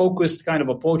more of a focused kind of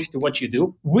approach to what you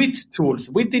do with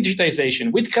tools, with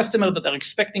digitization, with customers that are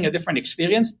expecting a different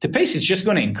experience. The pace is just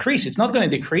going to increase. It's not going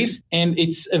to decrease. And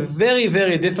it's a very,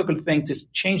 very difficult thing to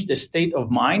change the state of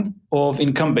mind of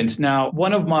incumbents. Now,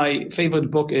 one of my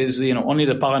favorite books is, Only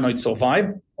the Paranoid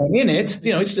Survive. And in it,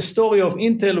 it's the story of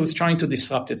Intel who's trying to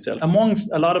disrupt itself. Amongst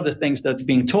a lot of the things that's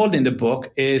being told in the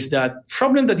book is that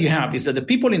problem that you have is that the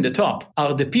people in the top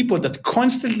are the people that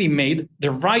constantly made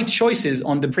the right choices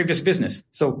on the previous business.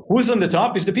 So who's on the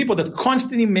top is the people that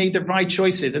constantly made the right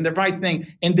choices and the right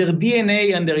thing. And their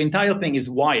DNA and their entire thing is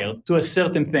wired to a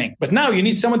certain thing. But now you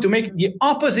need someone to make the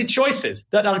opposite choices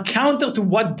that are counter to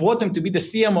what brought them to be the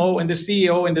CMO and the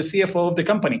CEO and the CFO of the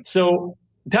company. So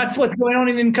that's what's going on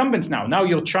in incumbents now. Now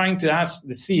you're trying to ask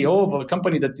the CEO of a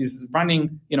company that is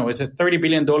running, as a $30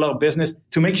 billion business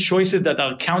to make choices that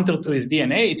are counter to his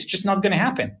DNA. It's just not going to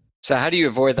happen. So how do you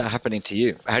avoid that happening to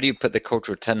you? How do you put the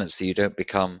cultural tenets so you don't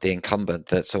become the incumbent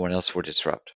that someone else will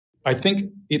disrupt? I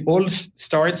think it all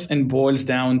starts and boils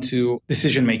down to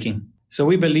decision making. So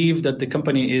we believe that the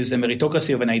company is a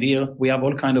meritocracy of an idea. We have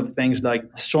all kinds of things like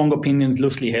strong opinions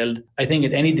loosely held. I think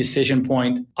at any decision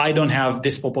point, I don't have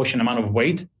disproportionate amount of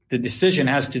weight. The decision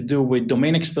has to do with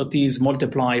domain expertise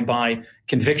multiplied by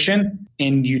conviction.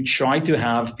 And you try to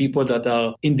have people that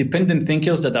are independent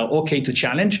thinkers that are okay to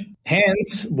challenge.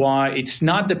 Hence why it's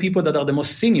not the people that are the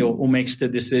most senior who makes the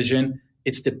decision.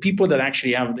 It's the people that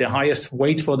actually have the highest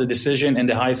weight for the decision and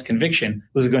the highest conviction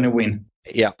who's going to win.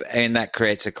 Yeah, and that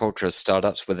creates a culture of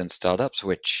startups within startups,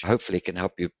 which hopefully can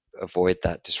help you avoid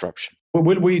that disruption.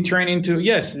 Will we turn into,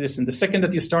 yes, listen, the second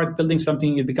that you start building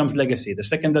something, it becomes legacy. The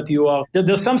second that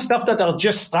there's some stuff that are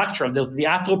just structural. There's the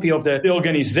atrophy of the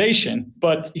organization.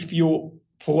 But if you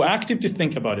proactive to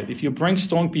think about it, if you bring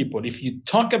strong people, if you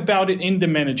talk about it in the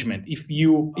management, if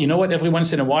you know what, every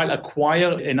once in a while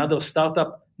acquire another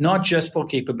startup, not just for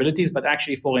capabilities, but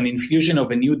actually for an infusion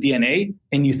of a new DNA,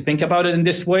 and you think about it in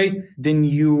this way, then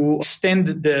you stand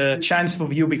the chance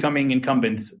of you becoming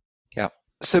incumbents. Yeah.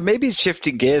 So maybe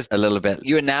shifting gears a little bit,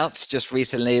 you announced just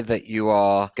recently that you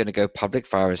are going to go public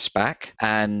via a SPAC.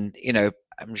 And,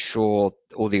 I'm sure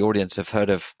all the audience have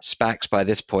heard of SPACs by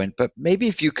this point, but maybe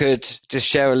if you could just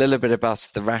share a little bit about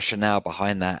the rationale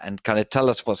behind that and kind of tell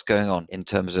us what's going on in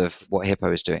terms of what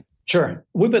Hippo is doing. Sure.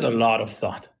 We put a lot of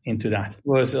thought into that.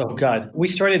 We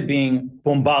started being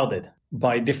bombarded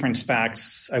by different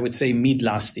SPACs, I would say mid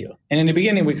last year. And in the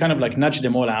beginning, we kind of nudged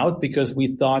them all out because we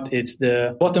thought it's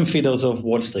the bottom feeders of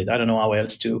Wall Street. I don't know how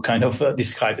else to kind of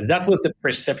describe it. That was the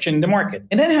perception in the market.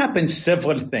 And then happened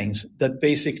several things that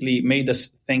basically made us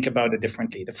think about it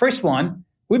differently. The first one,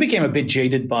 we became a bit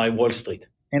jaded by Wall Street.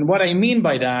 And what I mean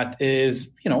by that is,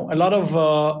 a lot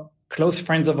of close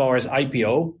friends of ours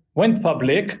IPO, went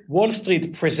public, Wall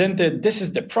Street presented, this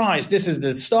is the price, this is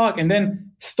the stock, and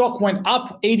then stock went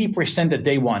up 80% at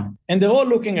day one. And they're all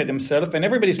looking at themselves, and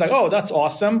everybody's like, oh, that's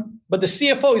awesome. But the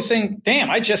CFO is saying,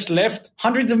 damn, I just left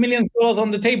hundreds of millions of dollars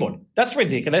on the table. That's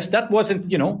ridiculous. That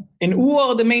wasn't, And who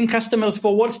are the main customers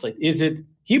for Wall Street? Is it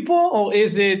Hippo or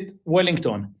is it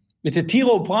Wellington? Is it T.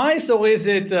 Rowe Price or is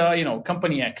it,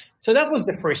 Company X? So that was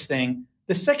the first thing.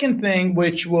 The second thing,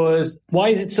 which was, why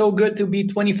is it so good to be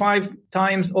 25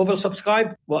 times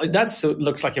oversubscribed? Well, that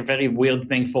looks like a very weird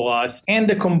thing for us. And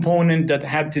the component that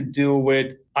had to do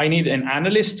with, I need an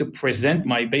analyst to present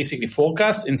my basically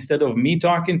forecast instead of me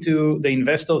talking to the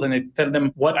investors and I tell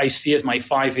them what I see as my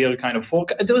 5-year kind of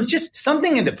forecast. There was just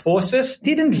something in the process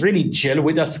didn't really gel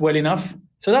with us well enough.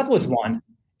 So that was one.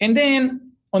 And then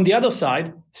on the other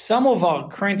side, some of our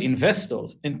current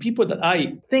investors and people that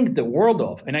I think the world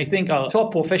of, and I think are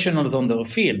top professionals on their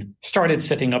field, started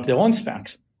setting up their own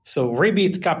SPACs. So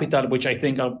Rebit Capital, which I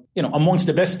think are, amongst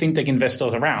the best fintech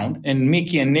investors around, and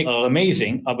Mickey and Nick are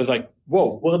amazing. I was like,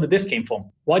 whoa, where did this came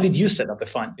from? Why did you set up a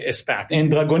SPAC?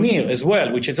 And Dragonir as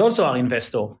well, which is also our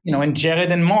investor, and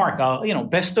Jared and Mark are,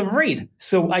 best of breed.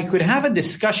 So I could have a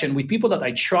discussion with people that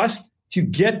I trust to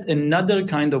get another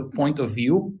kind of point of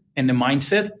view and the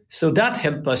mindset. So that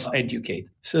helped us educate.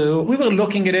 So we were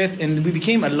looking at it and we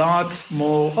became a lot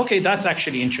more, okay, that's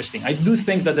actually interesting. I do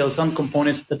think that there are some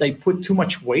components that I put too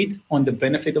much weight on the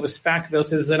benefit of a SPAC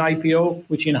versus an IPO,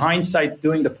 which in hindsight,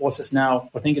 doing the process now,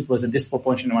 I think it was a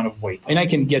disproportionate amount of weight. And I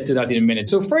can get to that in a minute.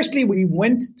 So firstly, we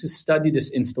went to study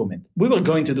this instrument. We were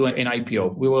going to do an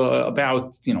IPO. We were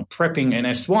about, prepping an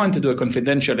S1 to do a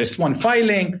confidential S1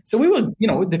 filing. So we were,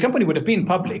 the company would have been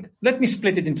public. Let me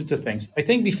split it into two things. I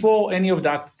think before any of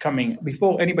that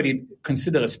before anybody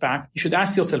consider a SPAC, you should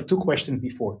ask yourself two questions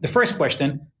before. The first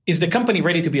question, is the company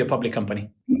ready to be a public company?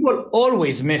 People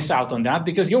always miss out on that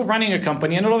because you're running a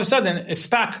company and all of a sudden a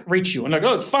SPAC reach you and like,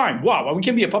 oh, fine. Wow, we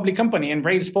can be a public company and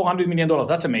raise $400 million.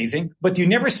 That's amazing. But you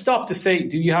never stop to say,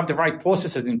 do you have the right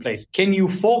processes in place? Can you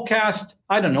forecast,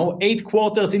 8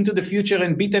 quarters into the future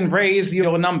and beat and raise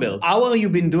your numbers? How have you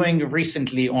been doing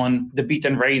recently on the beat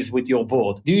and raise with your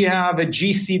board? Do you have a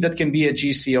GC that can be a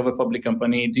GC of a public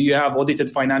company? Do you have audited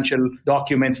financial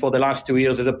documents for the last 2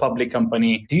 years as a public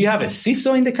company? Do you have a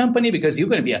CISO in the company because you're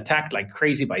going to be attacked like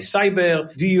crazy by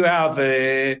cyber? Do you have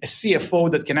a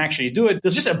CFO that can actually do it?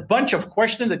 There's just a bunch of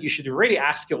questions that you should really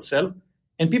ask yourself,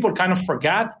 and people kind of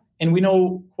forgot. And we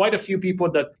know quite a few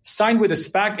people that signed with a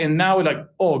SPAC and now we're like,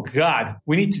 oh God,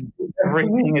 we need to do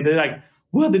everything. And they're like,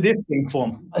 where did this come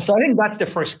from? So I think that's the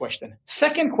first question.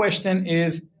 Second question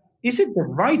is it the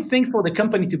right thing for the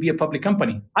company to be a public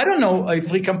company? I don't know if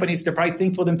every company is the right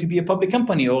thing for them to be a public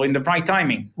company or in the right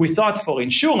timing. We thought for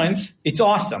insurance, it's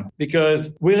awesome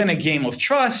because we're in a game of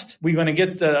trust. We're going to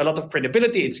get a lot of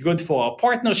credibility. It's good for our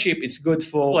partnership. It's good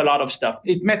for a lot of stuff.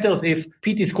 It matters if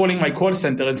Pete is calling my call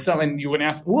center and you're going to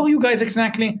ask, who are you guys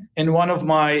exactly? And one of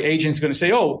my agents is going to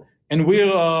say, oh, and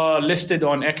we're listed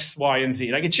on X, Y, and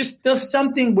Z. Like, it's just, there's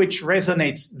something which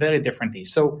resonates very differently.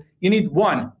 So you need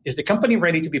one, is the company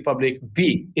ready to be public?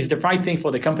 B, is the right thing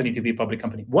for the company to be a public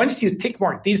company? Once you tick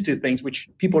mark these two things, which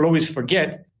people always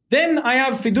forget, then I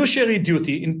have fiduciary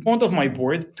duty in front of my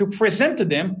board to present to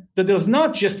them that there's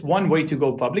not just one way to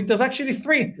go public. There's actually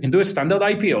three. We can do a standard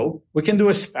IPO, we can do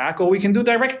a SPAC, or we can do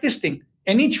direct listing.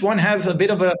 And each one has a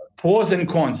bit of a pros and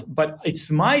cons, but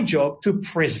it's my job to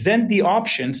present the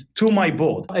options to my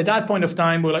board. At that point of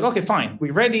time, we're like, okay, fine.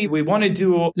 We're ready. We want to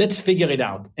do, let's figure it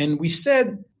out. And we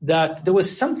said that there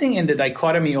was something in the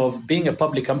dichotomy of being a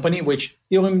public company, which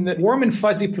you're in the warm and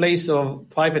fuzzy place of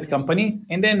private company.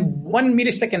 And then 1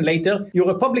 millisecond later, you're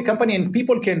a public company and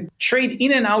people can trade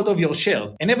in and out of your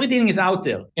shares and everything is out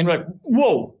there. And we're like,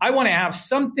 whoa, I want to have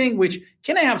something which,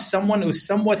 can I have someone who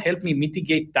somewhat helped me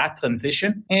mitigate that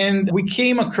transition? And we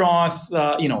came across,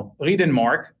 Reed and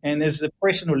Mark. And as a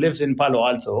person who lives in Palo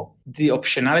Alto, the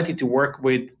optionality to work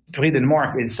with Reed and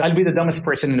Mark is, I'll be the dumbest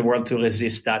person in the world to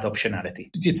resist that optionality.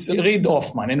 It's Reed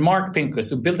Hoffman and Mark Pincus,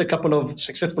 who built a couple of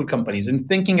successful companies and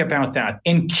thinking about that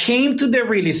and came to the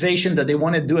realization that they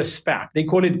want to do a SPAC. They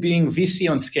call it being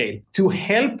VC on scale, to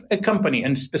help a company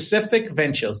and specific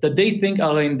ventures that they think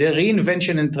are in the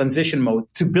reinvention and transition mode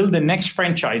to build the next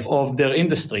franchise of their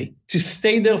industry, to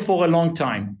stay there for a long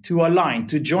time, to align,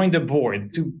 to join the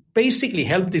board, to basically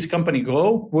help this company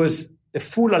grow, was a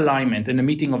full alignment and a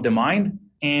meeting of the mind.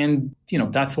 And,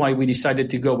 that's why we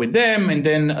decided to go with them. And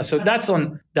then, so that's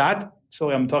on that.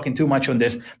 Sorry, I'm talking too much on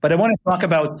this, but I want to talk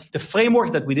about the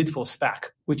framework that we did for SPAC,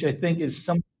 which I think is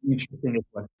something interesting as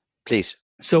well. Please.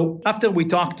 So after we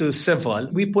talked to several,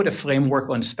 we put a framework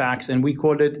on SPACs and we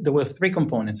called it, there were 3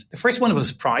 components. The first one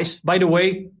was price. By the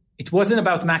way, it wasn't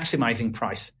about maximizing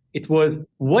price. It was,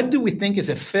 what do we think is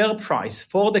a fair price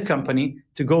for the company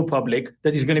to go public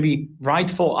that is going to be right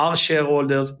for our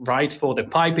shareholders, right for the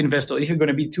pipe investor? If you're going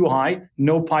to be too high,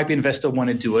 no pipe investor want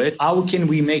to do it. How can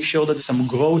we make sure that there's some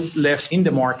growth left in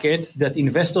the market, that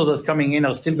investors that are coming in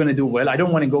are still going to do well? I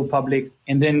don't want to go public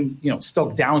and then,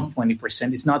 stock down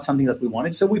 20%. It's not something that we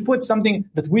wanted. So we put something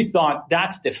that we thought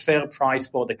that's the fair price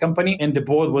for the company, and the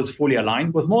board was fully aligned.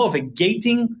 It was more of a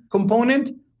gating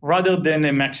component rather than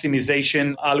a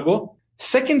maximization algo.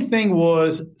 Second thing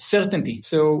was certainty.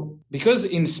 So because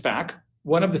in SPAC,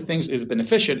 one of the things is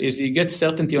beneficial is you get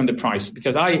certainty on the price,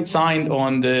 because I signed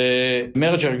on the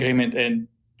merger agreement in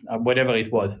whatever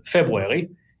it was,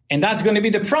 February, and that's going to be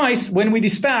the price when we do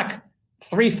SPAC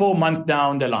 3-4 months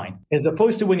down the line, as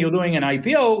opposed to when you're doing an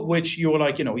IPO, which you're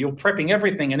like, you're prepping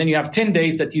everything. And then you have 10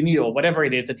 days that you need, or whatever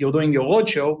it is that you're doing your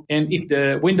roadshow. And if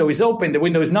the window is open, the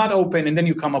window is not open, and then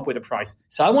you come up with a price.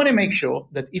 So I want to make sure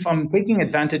that if I'm taking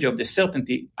advantage of the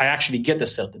certainty, I actually get the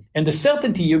certainty. And the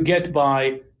certainty you get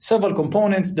by several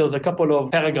components. There's a couple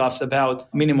of paragraphs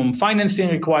about minimum financing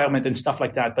requirement and stuff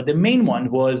like that. But the main one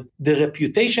was the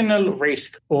reputational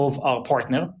risk of our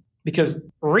partner, because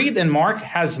Reed and Mark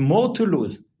has more to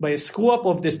lose by a screw up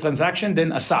of this transaction than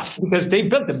Assaf, because they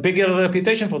built a bigger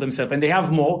reputation for themselves and they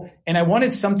have more. And I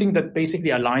wanted something that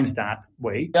basically aligns that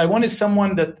way. I wanted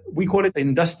someone that we call it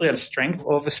industrial strength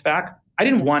of a SPAC. I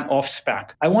didn't want off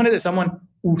SPAC. I wanted someone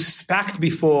who SPAC'd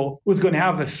before, who's going to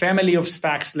have a family of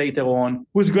SPACs later on,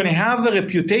 who's going to have a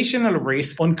reputational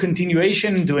risk on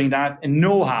continuation in doing that, and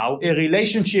know-how, a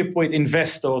relationship with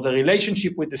investors, a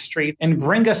relationship with the street, and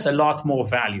bring us a lot more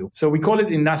value. So we call it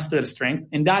industrial strength,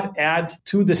 and that adds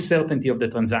to the certainty of the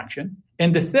transaction.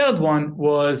 And the third one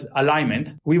was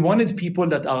alignment. We wanted people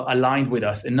that are aligned with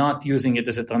us and not using it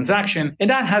as a transaction. And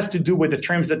that has to do with the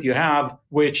terms that you have,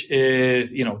 which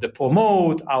is, the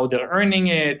promote, how they're earning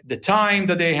it, the time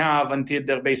that they have until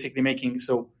they're basically making.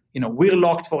 So, we're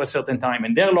locked for a certain time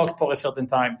and they're locked for a certain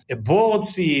time. A board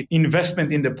seat,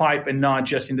 investment in the pipe and not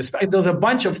just in the SPAC. There's a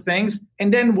bunch of things.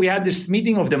 And then we had this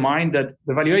meeting of the mind that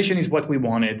the valuation is what we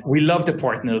wanted. We love the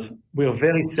partners. We're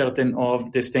very certain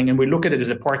of this thing. And we look at it as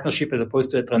a partnership as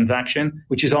opposed to a transaction,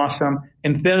 which is awesome.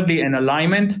 And thirdly, an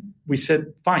alignment. We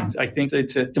said, fine, I think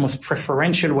it's the most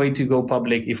preferential way to go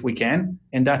public if we can.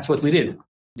 And that's what we did.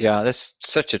 Yeah, that's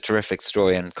such a terrific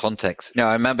story and context.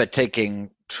 I remember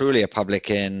taking Trulia public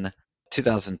in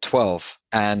 2012.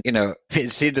 And,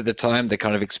 it seemed at the time the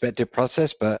kind of expected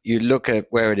process, but you look at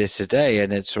where it is today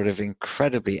and it's sort of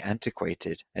incredibly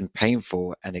antiquated and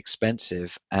painful and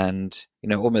expensive. And,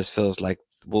 almost feels like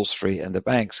Wall Street and the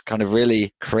banks kind of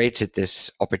really created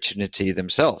this opportunity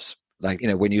themselves. Like,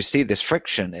 when you see this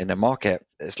friction in a market,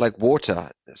 it's like water.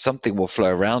 Something will flow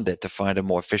around it to find a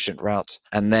more efficient route.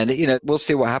 And then, we'll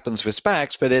see what happens with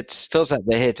SPACs, but it feels like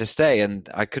they're here to stay. And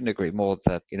I couldn't agree more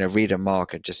that, Reed and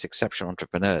Mark are just exceptional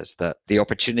entrepreneurs, that the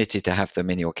opportunity to have them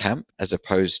in your camp as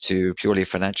opposed to purely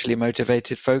financially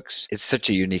motivated folks is such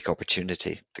a unique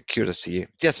opportunity. The kudos to you.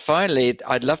 Yes, finally,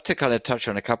 I'd love to kind of touch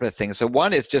on a couple of things. So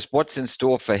one is just what's in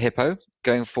store for Hippo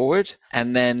going forward.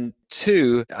 And then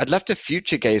two, I'd love to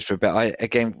future gaze for a bit.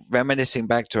 Again, reminiscing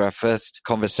back to our first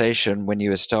conversation when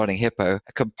you were starting Hippo,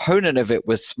 a component of it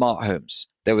was smart homes.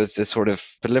 there was this sort of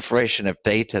proliferation of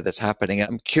data that's happening.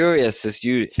 I'm curious, as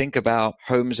you think about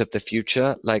homes of the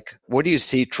future, like what do you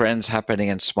see trends happening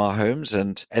in smart homes?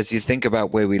 And as you think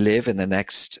about where we live in the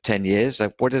next 10 years,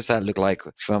 like what does that look like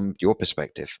from your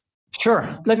perspective? Sure.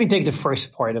 Let me take the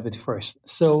first part of it first.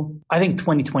 So I think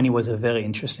 2020 was a very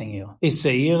interesting year. It's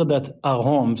a year that our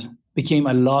homes became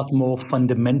a lot more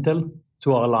fundamental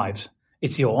to our lives.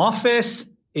 It's your office,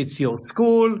 it's your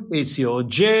school, it's your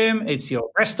gym, it's your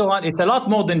restaurant. It's a lot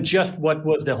more than just what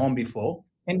was the home before.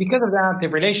 And because of that, the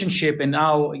relationship and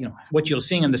now, what you're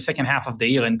seeing in the second half of the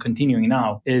year and continuing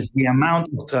now is the amount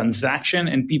of transaction,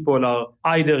 and people are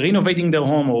either renovating their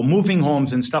home or moving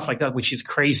homes and stuff like that, which is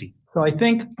crazy. So I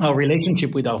think our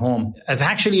relationship with our home has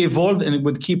actually evolved, and it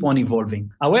would keep on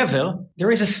evolving. However, there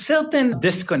is a certain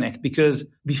disconnect because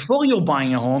before you're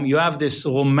buying a home, you have this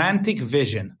romantic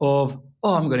vision of,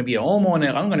 I'm going to be a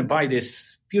homeowner. I'm going to buy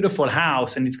this beautiful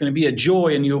house and it's going to be a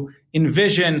joy. And you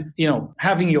envision,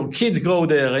 having your kids go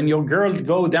there and your girl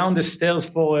go down the stairs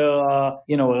for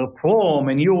a prom,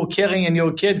 and you're carrying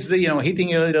your kids, hitting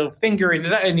their finger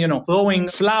and throwing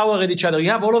flour at each other. You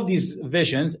have all of these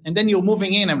visions, and then you're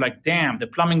moving in. I'm like, damn, the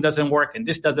plumbing doesn't work and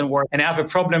this doesn't work. And I have a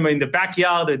problem in the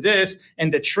backyard of this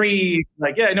and the tree,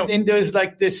 and there's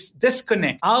like this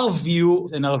disconnect. Our view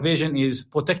and our vision is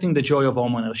protecting the joy of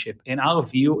homeownership. And our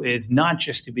view is not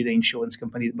just to be the insurance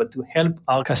company, but to help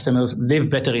our customers live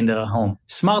better in their home.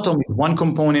 Smart home is one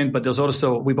component, but there's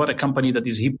also, we bought a company that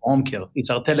is Hippo Home Care. It's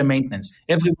our telemaintenance.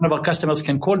 Every one of our customers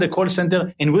can call the call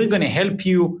center and we're going to help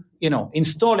you,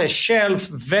 install a shelf,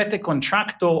 vet a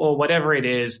contractor or whatever it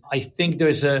is. I think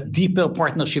there's a deeper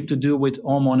partnership to do with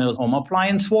homeowners, home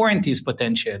appliance warranties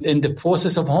potential, in the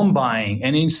process of home buying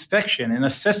and inspection and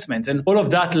assessment and all of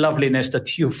that loveliness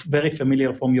that you're very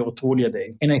familiar from your Trulia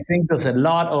days. And I think there's a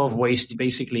lot of ways to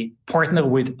basically partner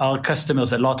with our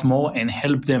customers a lot more and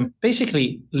help them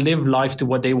basically live life to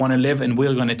what they want to live. And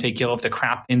we're going to take care of the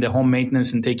crap in the home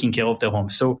maintenance and taking care of the home.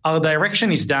 So our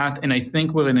direction is that. And I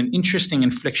think we're in an interesting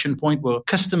inflection point where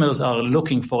customers are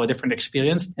looking for a different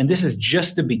experience. And this is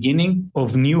just the beginning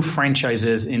of new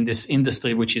franchises in this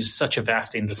industry, which is such a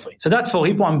vast industry. So that's for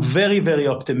Hippo. I'm very, very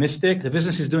optimistic. The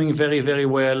business is doing very, very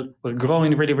well. We're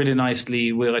growing really, really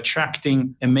nicely. We're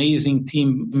attracting amazing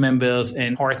team members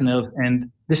and partners.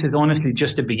 And this is honestly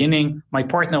just the beginning. My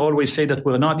partner always say that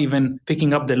we're not even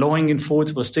picking up the low-hanging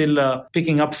fruits. We're still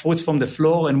picking up fruits from the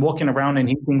floor and walking around and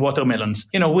eating watermelons.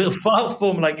 We're far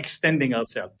from extending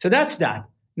ourselves. So that's that.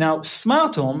 Now,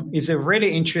 smart home is a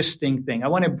really interesting thing. I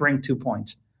want to bring 2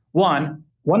 points. One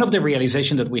of the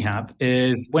realizations that we have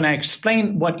is when I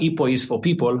explain what Hippo is for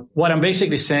people, what I'm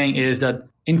basically saying is that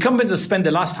incumbents have spent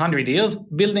the last 100 years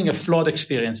building a flawed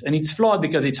experience. And it's flawed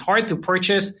because it's hard to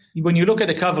purchase. When you look at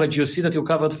the coverage, you'll see that you're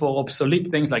covered for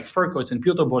obsolete things like fur coats and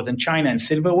pewter balls and china and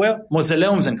silverware,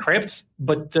 mausoleums and crypts,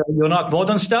 but you're not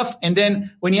modern stuff. And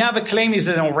then when you have a claim, it's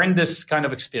an horrendous kind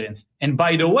of experience. And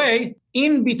by the way,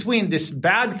 in between this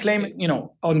bad claim,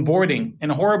 onboarding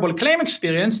and horrible claim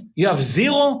experience, you have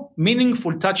zero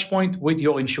meaningful touch point with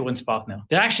your insurance partner.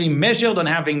 They're actually measured on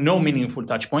having no meaningful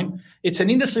touch point. It's an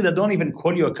industry that don't even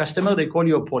call you a customer, they call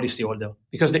you a policyholder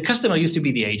because the customer used to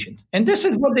be the agent. And this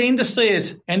is what the industry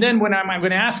is. And then when I'm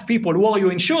going to ask people, who are you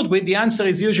insured with? The answer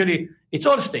is usually, it's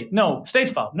Allstate. No, State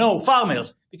Farm. No,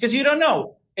 Farmers. Because you don't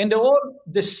know. And they're all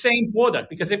the same product.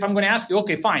 Because if I'm going to ask you,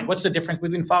 okay, fine, what's the difference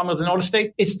between Farmers and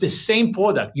Allstate? It's the same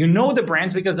product. You know the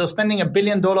brands because they're spending $1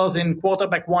 billion in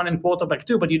quarterback 1 and quarterback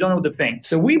 2, but you don't know the thing.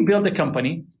 So we built a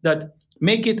company that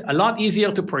make it a lot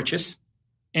easier to purchase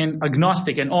and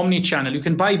agnostic and omni-channel. You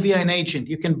can buy via an agent.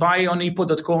 You can buy on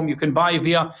hippo.com. You can buy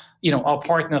via, our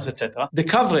partners, etc. The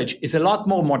coverage is a lot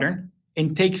more modern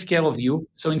and takes care of you.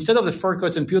 So instead of the fur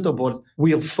coats and pewter balls,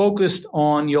 we are focused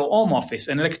on your home office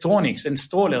and electronics and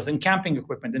strollers and camping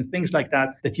equipment and things like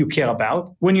that you care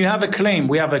about. When you have a claim,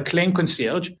 we have a claim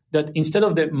concierge that instead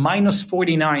of the minus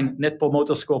 49 net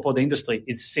promoter score for the industry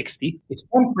is 60. It's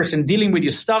one person dealing with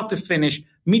you start to finish,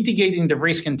 mitigating the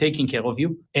risk and taking care of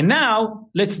you. And now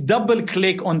let's double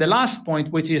click on the last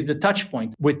point, which is the touch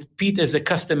point with Pete as a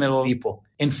customer of Hippo.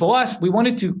 And for us, we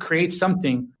wanted to create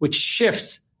something which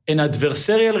shifts an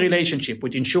adversarial relationship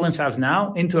which insurance has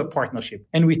now into a partnership.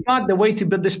 And we thought the way to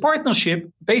build this partnership,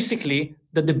 basically,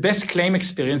 that the best claim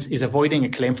experience is avoiding a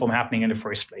claim from happening in the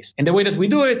first place. And the way that we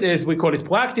do it is we call it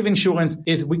proactive insurance,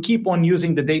 is we keep on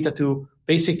using the data to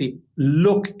basically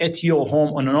look at your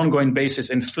home on an ongoing basis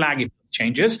and flag if it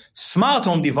changes. Smart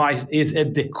home device is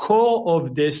at the core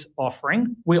of this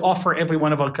offering. We offer every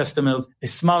one of our customers a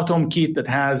smart home kit that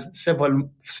has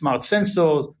several smart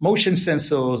sensors, motion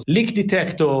sensors, leak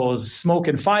detectors, smoke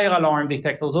and fire alarm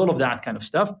detectors, all of that kind of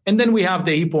stuff. And then we have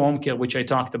the Hippo Home Care, which I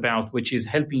talked about, which is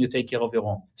helping you take care of your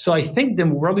home. So I think the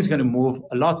world is going to move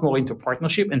a lot more into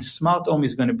partnership, and smart home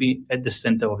is going to be at the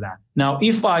center of that. Now,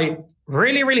 if I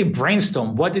really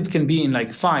brainstorm what it can be in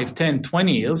like 5, 10,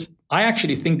 20 years, I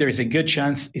actually think there is a good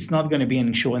chance it's not going to be an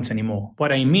insurance anymore.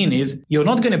 What I mean is you're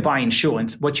not going to buy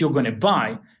insurance. What you're going to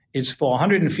buy is for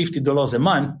 $150 a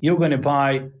month, you're going to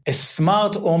buy a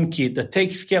smart home kit that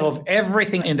takes care of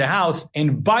everything in the house.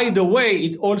 And by the way,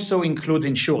 it also includes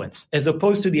insurance as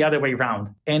opposed to the other way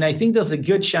around. And I think there's a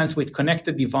good chance with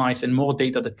connected device and more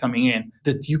data that coming in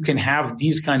that you can have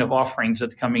these kind of offerings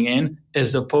that coming in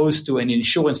as opposed to an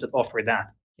insurance that offer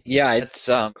that. Yeah, it's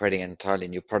creating an entirely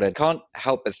new product. Can't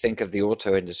help but think of the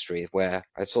auto industry, where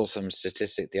I saw some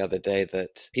statistic the other day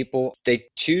that people, they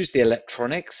choose the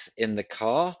electronics in the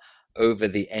car over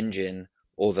the engine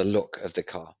or the look of the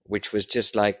car, which was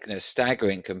just like,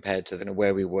 staggering compared to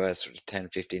where we were sort of 10,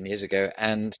 15 years ago.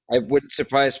 And it wouldn't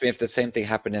surprise me if the same thing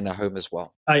happened in a home as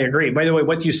well. I agree. By the way,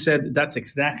 what you said, that's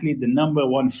exactly the number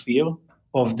one fear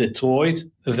of Detroit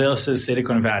versus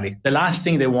Silicon Valley. The last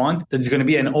thing they want, that is going to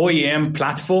be an OEM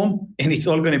platform, and it's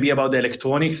all going to be about the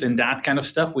electronics and that kind of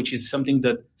stuff, which is something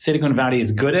that Silicon Valley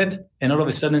is good at. And all of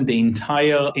a sudden, the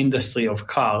entire industry of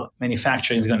car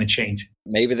manufacturing is going to change.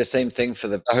 Maybe the same thing for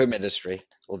the home industry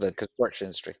or the construction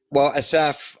industry. Well,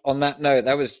 Assaf, on that note,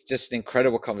 that was just an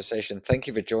incredible conversation. Thank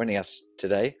you for joining us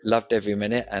today. Loved every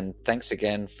minute. And thanks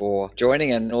again for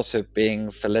joining and also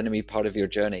for letting me part of your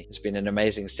journey. It's been an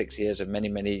amazing 6 years of many,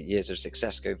 many years of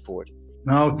success going forward.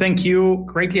 No, thank you.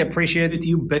 Greatly appreciated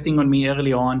you betting on me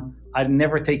early on. I'd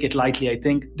never take it lightly. I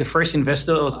think the first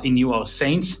investors in you are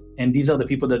saints, and these are the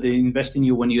people that they invest in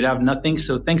you when you have nothing.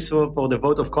 So thanks for the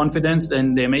vote of confidence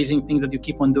and the amazing thing that you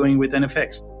keep on doing with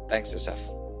NFX. Thanks, Assaf.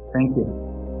 Thank you.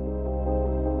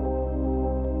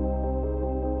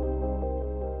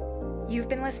 You've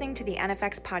been listening to the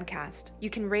NFX podcast. You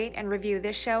can rate and review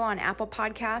this show on Apple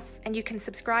Podcasts, and you can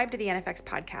subscribe to the NFX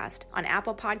podcast on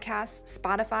Apple Podcasts,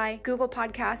 Spotify, Google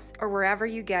Podcasts, or wherever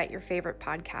you get your favorite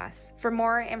podcasts. For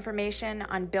more information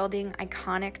on building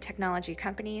iconic technology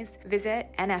companies, visit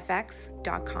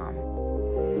nfx.com.